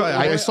 he's gonna go.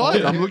 I saw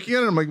it. I'm looking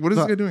at it. I'm like, what is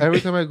No, this guy doing? every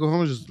time I go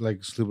home, I just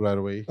like sleep right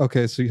away.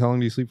 Okay, so how long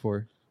do you sleep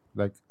for?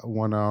 Like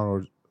 1 hour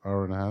or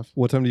hour and a half.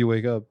 What time do you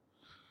wake up?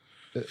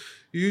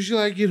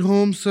 Usually I get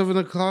home 7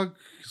 o'clock,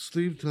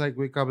 sleep to like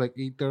wake up like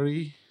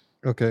 8:30.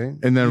 Okay.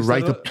 And then You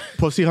right set to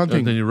pussy And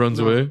hunting. then he runs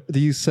away. Do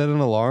you set an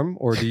alarm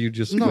or do you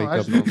just No, wake I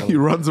up? just- He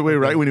runs away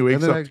right when he wakes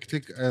And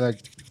then up. I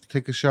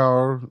take a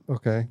shower,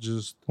 Okay.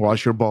 just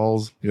Wash your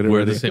balls. Get it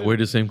Wear ready. wear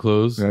the same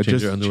clothes. Yeah, change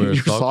just your underwear and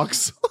change your socks.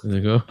 socks. And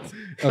then go.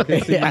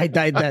 Okay. So I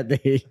died that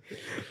day.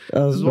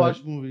 That was just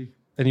watch movie.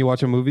 and you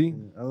watch a movie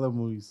I love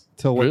movies.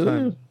 till what Really?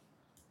 time?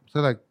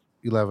 So like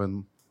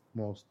 11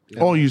 most.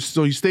 Oh, you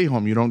stay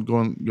home. You don't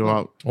go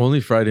out.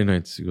 Only Friday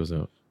nights he goes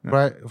out.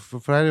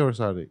 Friday or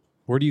Saturday.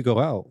 Where do you go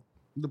out?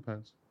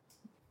 Depends.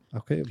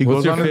 Okay. He What's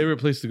goes your on it. favorite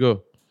place to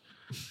go?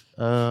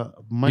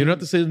 My, You don't have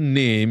to say the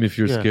name if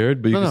you're Yeah.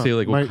 scared, but you No, can no, say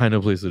like what my- kind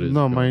of place it is.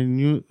 No, my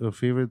new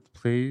favorite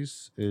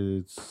place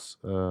is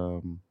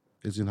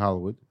in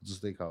Hollywood. It's a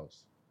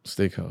steakhouse.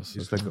 Steakhouse.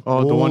 It's like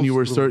Oh, the one you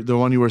were old- the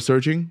one you were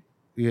searching.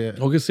 Yeah.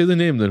 Okay, say the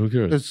name then. Who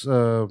cares? It's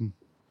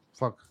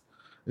fuck.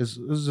 It's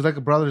like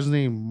a brother's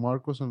name,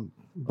 Marcos, and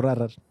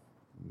Brother.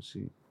 let me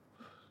see.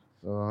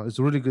 It's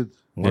really good.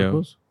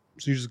 Marcos?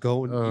 So you just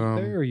go and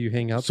eat there or you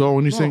hang out? So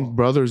when you're No. saying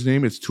brother's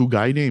name, it's 2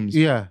 guy names.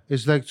 Yeah,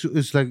 it's like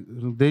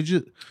they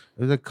just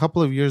a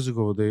couple of years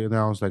ago they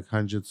announced like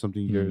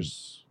 100-something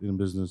years in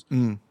business.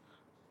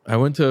 I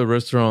went to a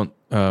restaurant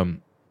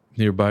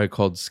nearby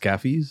called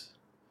Scaffy's.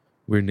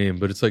 Weird name,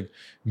 but it's like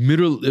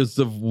it's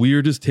the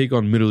weirdest take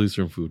on Middle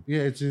Eastern food.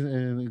 Yeah, it's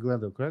in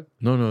Glendale, correct?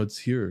 No, it's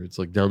here. It's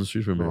like down the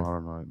street from No, here. I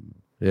don't know.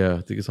 Yeah,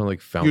 I think it's on like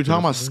Fountain. You're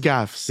talking or about something.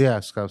 scaffs. Yeah,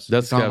 Scott's.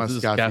 That's talking Scaff. This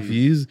is about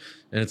Scaffy's,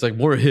 and it's like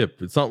more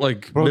hip. It's not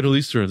like Bro. Middle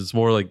Eastern. It's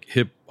more like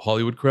hip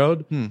Hollywood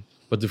crowd.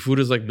 But the food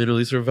is like Middle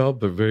Eastern vibe,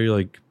 but very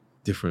like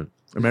different.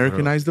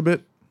 Americanized a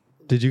bit.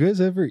 Did you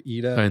guys ever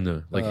eat at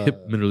Kinda like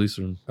hip Middle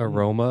Eastern.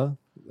 Aroma?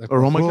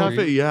 Aroma Oh,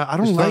 Cafe. Yeah, I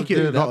don't It's like not it.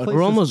 good. That place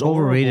Aroma's is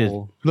overrated.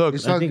 horrible. Look,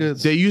 It's I not think good.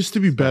 they used to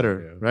be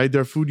better, right?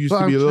 Their food used So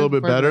to be I'm a little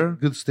trying bit to find, better. like,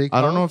 good steak.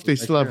 I don't know if they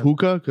still have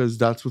hookah because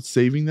that's what's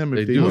saving them.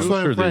 They If they do. do. I'm Musso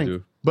and sure they Frank.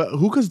 do. But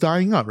hookah's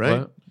dying out, right?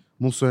 What?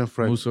 Musso and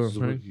Frank Musso and is,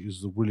 Frank?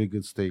 is a really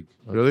good steak.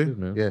 Really? Good,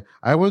 man. Yeah,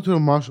 I went to a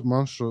monster.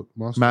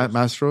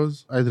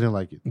 Mastro's. I didn't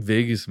like it.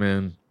 Vegas,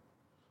 man.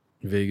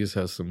 Vegas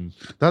has some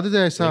The other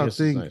day I saw a Vegas is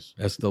thing. nice.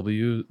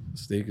 SW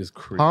steak is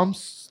crazy. Palm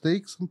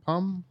steaks and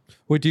palm.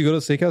 Wait, do you go to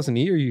steakhouse and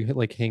eat or you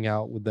like hang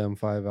out with them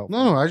 5 out?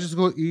 No, I just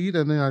go eat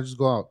and then I just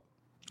go out.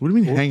 What do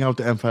you mean hang out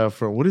the M5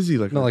 front? What is he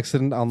like? No, like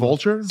sitting on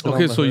Vulture? sit on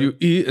Okay, the so hood. you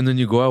eat and then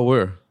you go out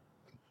where?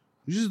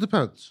 It just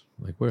depends.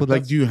 Like where? But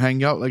Like, do you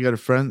hang out like at a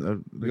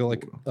friend? You go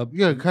like up.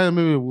 Yeah, kind of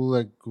maybe we'll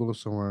like go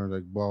somewhere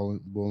like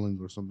bowling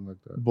or something like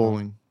that.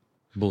 bowling,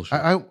 Bullshit.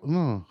 I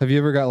no. Have you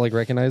ever got like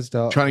recognized?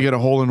 trying to get a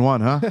hole in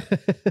one, huh?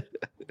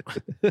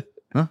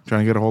 Huh?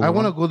 Trying to get a hole. I in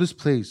want to one? go this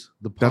place.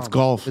 The Palm. That's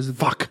golf. Is it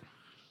Fuck.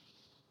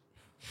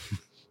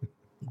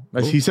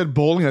 As he said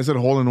bowling, I said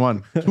hole in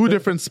one. 2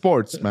 different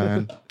sports,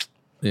 man.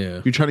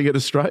 yeah. You trying to get a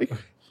strike?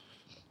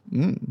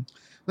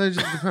 No, it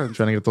just depends.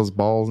 Trying to get those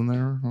balls in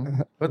there.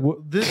 Huh? But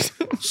this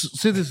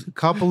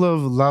couple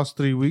of last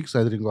 3 weeks,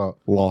 I didn't go out.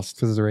 Lost.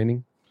 Because it's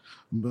raining.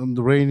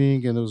 The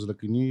raining, and it was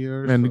like a New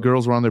Year. And the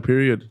girls were on their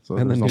period. So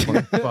And there's no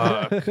point.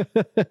 Fuck.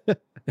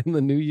 In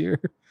the new year.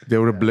 They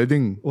were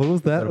bleeding. What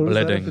was that? What does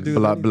that have to do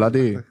with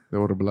Bloody. They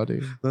were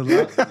bloody. The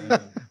last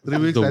 3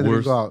 weeks, The I didn't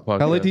worst go out. podcast.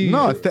 How late do you?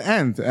 No, it's the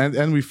end.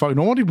 And we fuck.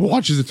 Nobody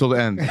watches it till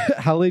the end.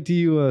 How late do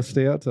you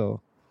stay out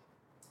till?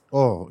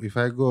 Oh, if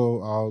I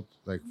go out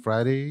like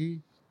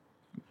Friday,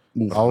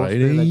 Ooh, I'll stay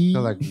like Friday?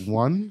 till like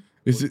 1.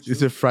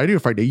 Is it Friday or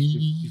Friday?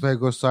 If I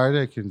go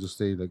Saturday, I can just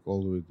stay like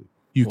all the way.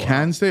 You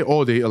can stay.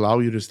 Oh, they allow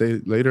you to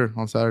stay later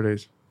on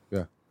Saturdays.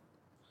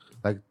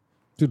 Like,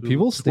 Dude,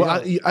 people stay Well,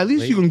 out. at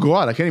least you can go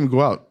out. I can't even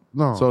go out.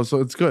 no, So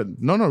it's good.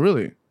 No,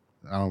 really.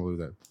 I don't believe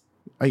that.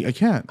 I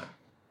can't.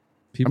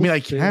 People I mean, I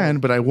stay can,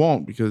 out- but I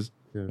won't because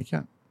Yeah. I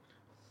can't.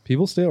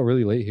 People stay out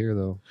really late here,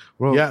 though.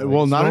 Bro, Yeah,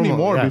 well, not normal,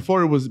 anymore. yeah.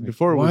 Before it was.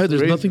 Why?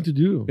 There's crazy. nothing to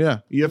do. Yeah,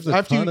 you have, There's a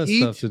after ton you of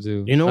eat. stuff to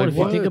do. You know what? Like If you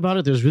what? think about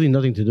it, there's really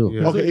nothing to do.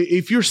 Yeah. Okay,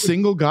 if you're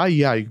single guy,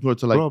 yeah, you can go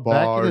to like Bro,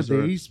 back in bars the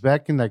or days,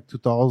 back in like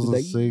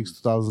 2006,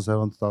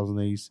 2007,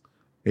 2008,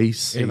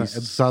 Ace. and, like,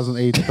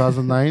 2008,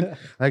 2009,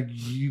 like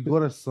you go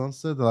to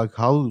Sunset, like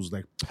how it was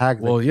like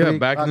packed. Well, like, yeah, 3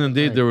 back in o'clock the at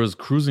day, night. there was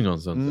cruising on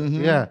Sunset.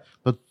 Mhm. Yeah,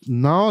 but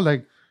now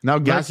Now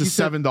gas you is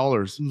said-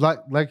 $7.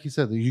 like you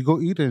said, you go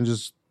eat and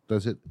just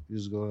that's it. You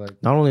just go like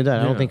Not only that,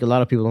 I Yeah. don't think a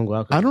lot of people don't go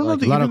out. 'cause I don't know.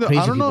 like, a lot of crazy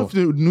I don't know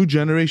people. if the new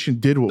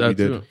generation did what we That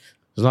did. too.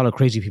 There's a lot of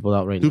crazy people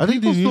out right Do now. I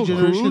think people the new still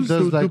generation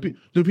cruise? does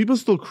Do people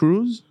still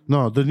cruise?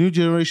 no, the new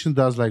generation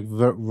does like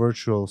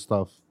virtual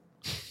stuff.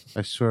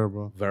 I swear,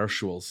 bro.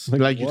 Virtuals.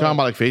 Like you're talking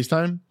about like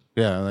FaceTime,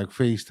 Yeah, like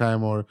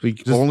FaceTime or like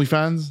Just-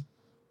 OnlyFans,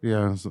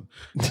 yeah. So,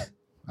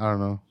 I don't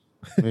know,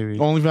 maybe.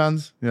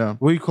 OnlyFans. Yeah.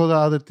 What do you call the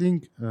other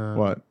thing?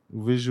 What?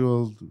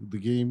 Visual, the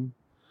game.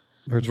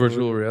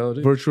 Virtual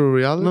reality. Virtual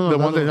reality? No, the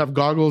no, ones no. that have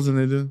goggles and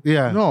they do.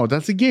 Yeah. No,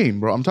 that's a game,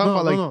 bro. I'm talking No,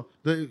 about like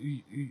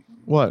no.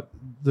 what?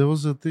 There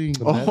was a thing.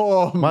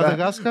 Oh,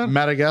 Madagascar?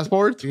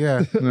 Madagascar.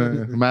 Yeah.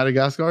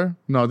 Madagascar?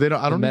 No, they don't.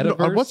 I don't know.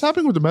 metaverse? What's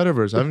happening with the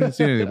metaverse? I haven't even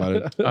seen anything about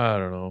it. I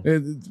don't know.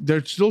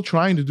 They're still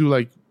trying to do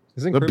like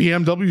Isn't the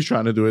BMW's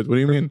trying to do it. What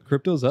do you mean?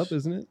 crypto's up,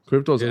 isn't it?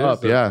 Crypto's It is up.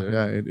 up Yeah,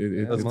 there.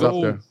 yeah. Let's It's go.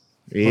 up there.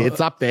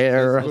 It's up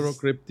there. Little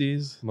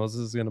crypties.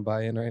 Moses is gonna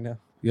buy in right now.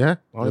 Yeah.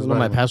 I don't even know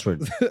my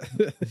password.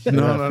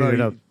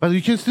 No. But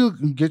you can still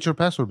get your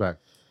password back.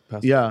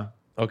 Yeah.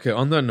 Okay,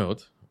 on that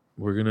note,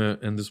 we're gonna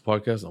end this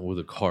podcast with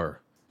a car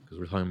because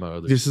we're talking about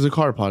other. This is a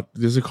car pod.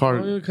 This is a car.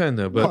 Oh, yeah, kind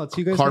of, Oh, but it's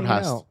you guys car hanging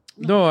passed. out.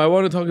 no, I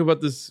want to talk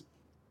about this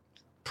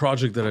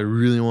project that I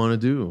really want to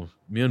do.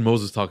 Me and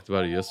Moses talked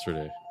about it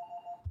yesterday.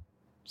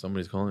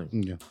 Somebody's calling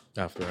Yeah.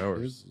 after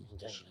hours.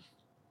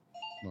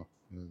 No.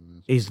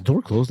 Is the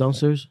door closed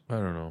downstairs? I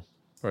don't know.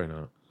 Probably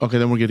not. Okay,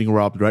 then we're getting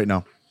robbed right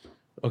now.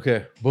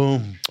 Okay,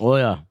 boom. Oh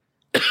yeah.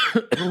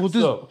 What's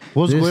So,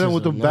 what's This going on is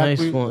with the a back?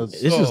 nice one.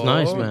 This is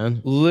nice,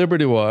 man.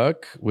 Liberty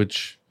Walk,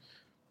 which,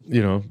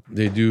 you know,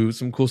 they do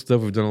some cool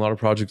stuff. We've done a lot of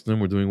projects with them.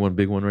 We're doing one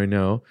big one right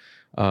now.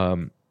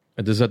 And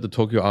this is at the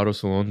Tokyo Auto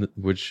Salon,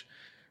 which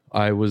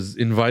I was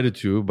invited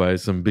to by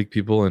some big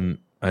people, and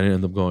I didn't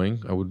end up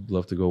going. I would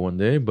love to go one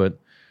day, but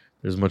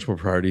there's much more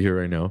priority here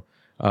right now.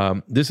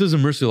 This is a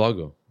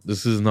Murcielago.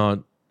 This is not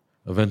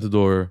a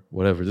Aventador,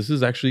 whatever. This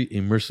is actually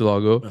a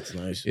Murcielago. That's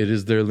nice. It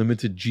is their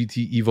limited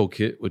GT Evo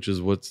kit, which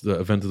is what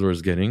the Aventador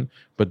is getting,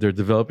 but they're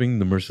developing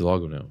the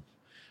Murcielago now.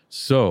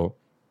 So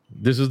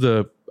this is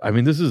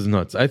this is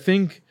nuts. I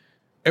think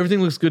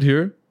everything looks good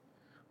here,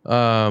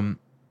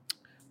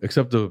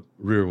 except the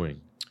rear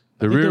wing.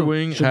 The think rear it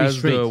wing should be has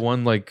straight.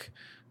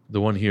 the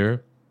one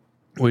here,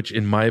 which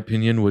in my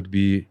opinion would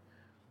be,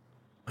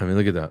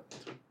 look at that.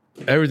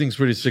 Everything's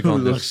pretty sick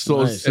on Looks this.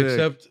 so nice. sick.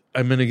 Except,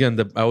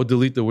 again, I would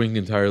delete the wing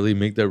entirely,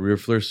 make that rear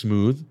flare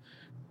smooth.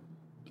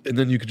 And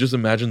then you could just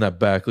imagine that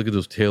back. Look at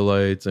those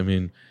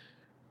taillights.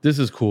 This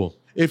is cool.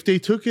 If they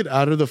took it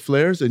out of the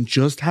flares and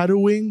just had a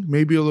wing,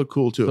 maybe it'll look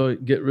cool too. So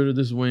get rid of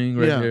this wing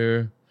right Yeah.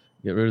 here.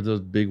 Get rid of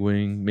those big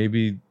wing.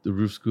 Maybe the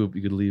roof scoop,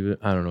 you could leave it.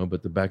 I don't know,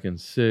 but the back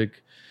end's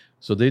sick.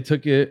 So they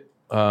took it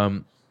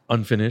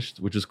unfinished,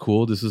 which is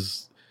cool. This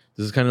is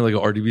kind of like an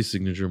RDB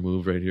signature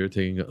move right here,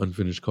 taking an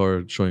unfinished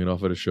car, showing it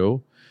off at a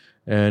show.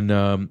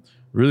 And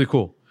really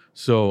cool.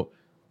 So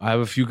I have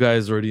a few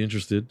guys already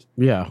interested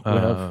Yeah. We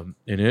have,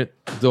 in it.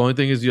 The only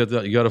thing is you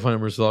got to find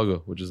a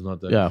Murcielago, which is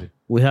not that yeah. easy.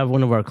 We have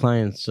one of our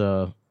clients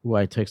who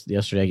I texted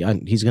yesterday.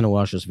 He's gonna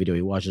watch this video.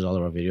 He watches all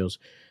of our videos,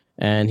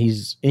 and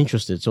he's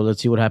interested. So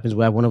let's see what happens.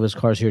 We have one of his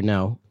cars here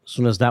now. As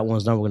soon as that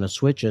one's done, we're gonna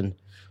switch and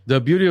The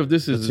beauty of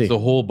this is Let's see. it's the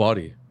whole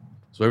body.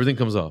 So everything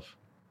comes off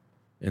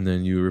and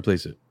then you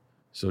replace it.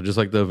 So just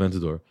like the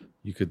Aventador,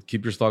 you could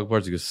keep your stock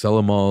parts, you could sell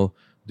them all,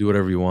 do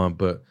whatever you want.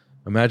 But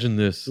imagine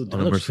this. Dude, on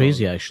that a looks Murcielago.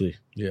 crazy actually.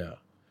 Yeah.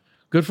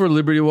 Good for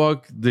Liberty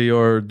Walk. They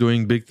are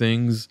doing big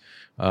things.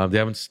 They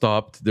haven't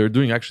stopped. They're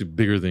doing actually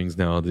bigger things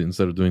now.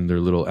 Instead of doing their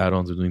little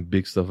add-ons, they're doing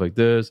big stuff like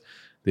this.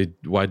 They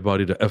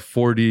wide-body to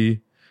F40,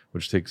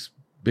 which takes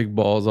big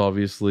balls,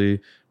 obviously.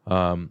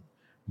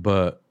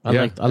 But I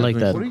like they're doing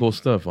that. some cool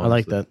stuff. I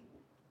like honestly. that.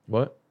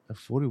 What?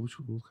 F40. What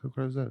kind of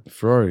car is that?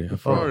 Ferrari.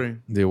 Ferrari.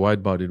 They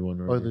wide-bodied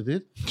one. Oh, they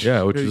did?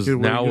 Yeah, which Yeah, is you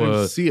now can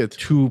a see it.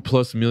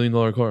 $2+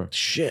 million car.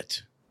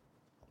 Shit.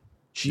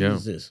 Yeah.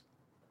 Jesus.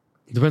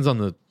 Depends on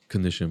the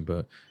condition,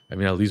 but I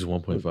mean at least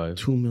 1.5.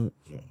 2 million.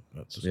 No,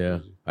 that's Yeah,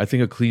 I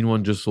think a clean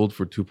one just sold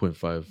for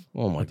 2.5.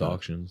 Oh my at the God.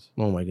 auctions.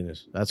 Oh my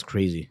goodness. That's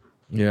crazy.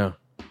 Yeah.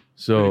 Pretty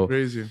So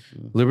crazy.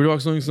 Liberty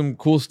Walk's doing some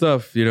cool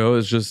stuff. You know,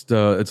 it's just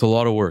it's a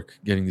lot of work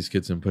getting these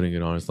kits and putting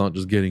it on. It's not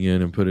just getting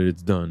in and put it.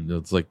 It's done.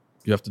 It's like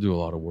you have to do a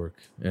lot of work,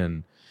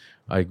 and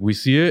like we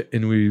see it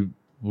and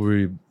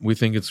we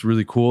think it's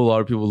really cool. A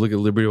lot of people look at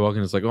Liberty Walk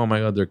and it's like, oh my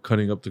God, they're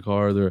cutting up the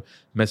car, they're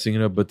messing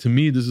it up. But to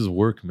me, this is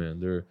work,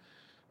 man.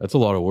 That's a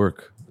lot of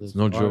work. It's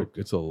no joke.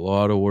 It's a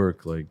lot of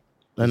work. Like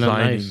And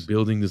designing, nice.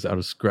 building this out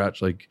of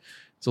scratch. Like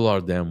it's a lot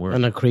of damn work.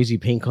 And a crazy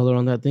paint color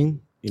on that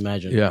thing.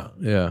 Imagine.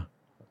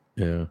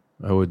 Yeah.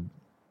 I would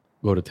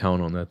go to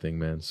town on that thing,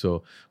 man.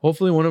 So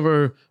hopefully one of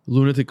our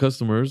lunatic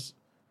customers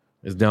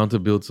is down to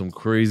build some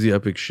crazy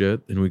epic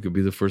shit, and we could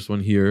be the first one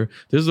here.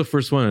 This is the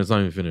first one, and it's not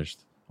even finished,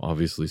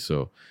 obviously.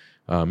 So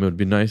it would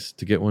be nice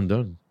to get one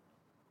done,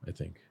 I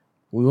think.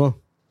 We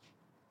will.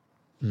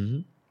 Mm-hmm.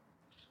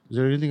 Is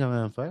there anything on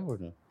the M5 or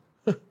no?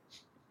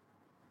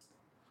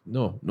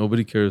 No,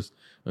 nobody cares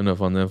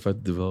enough on the M5 to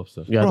develop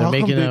stuff. Yeah, Bro, they're how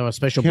come making they a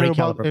special care brake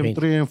about caliper paint.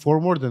 M3 and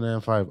M4 more than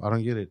M5. I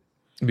don't get it.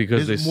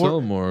 Because they It's more-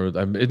 sell more.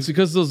 I mean, it's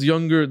because those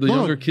younger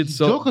kids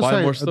joke buy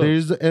aside, more stuff.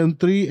 There's the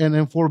M3 and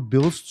M4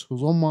 builds.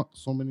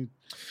 So many.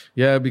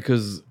 Yeah,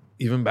 because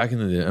even back in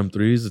the day,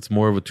 M3s, it's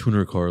more of a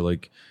tuner car.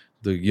 Like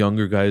the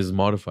younger guys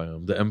modify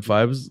them. The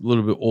M5s, a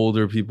little bit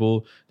older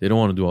people, they don't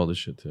want to do all this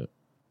shit to it.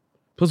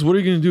 Plus, what are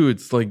you going to do?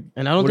 It's like,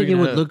 And I don't what are think you it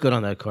gonna would have? look good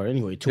on that car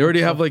anyway. They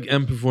already have like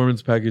M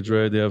Performance package,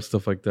 right? They have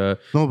stuff like that.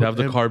 No, They but have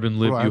the M- carbon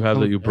lip bro, you have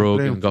that you M3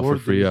 broke and got for M4,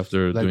 free there's-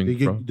 after like,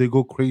 doing they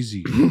go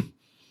crazy.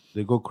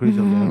 They go crazy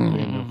on the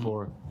M3 and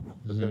M4.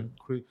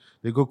 Mm-hmm.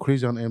 They go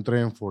crazy on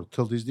M3 and M4.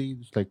 Till this day,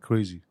 it's like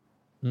crazy.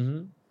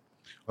 Mm-hmm.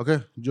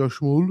 Okay,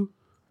 Josh Mool.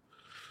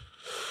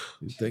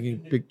 He's taking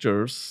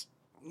pictures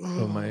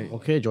of my.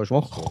 Okay, George.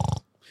 Well,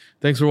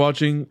 Thanks for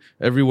watching.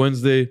 Every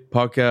Wednesday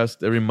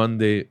podcast, every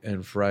Monday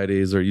and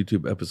Fridays are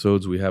YouTube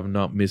episodes. We have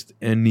not missed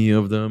any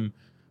of them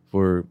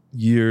for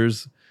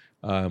years.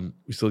 We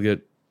still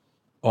get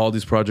all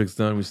these projects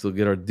done. We still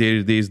get our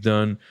day-to-days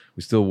done.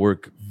 We still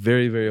work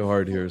very, very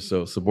hard here.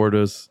 So support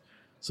us,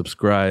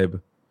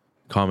 subscribe,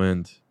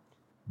 comment,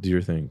 do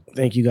your thing.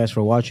 thank you guys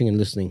for watching and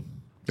listening.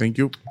 Thank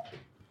you.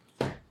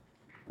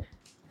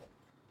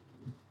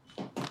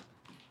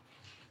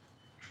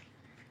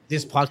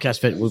 This podcast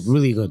felt was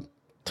really good.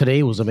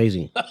 Today was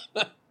amazing.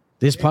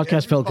 This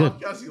podcast felt good.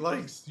 Podcast he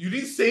likes. You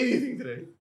didn't say anything today.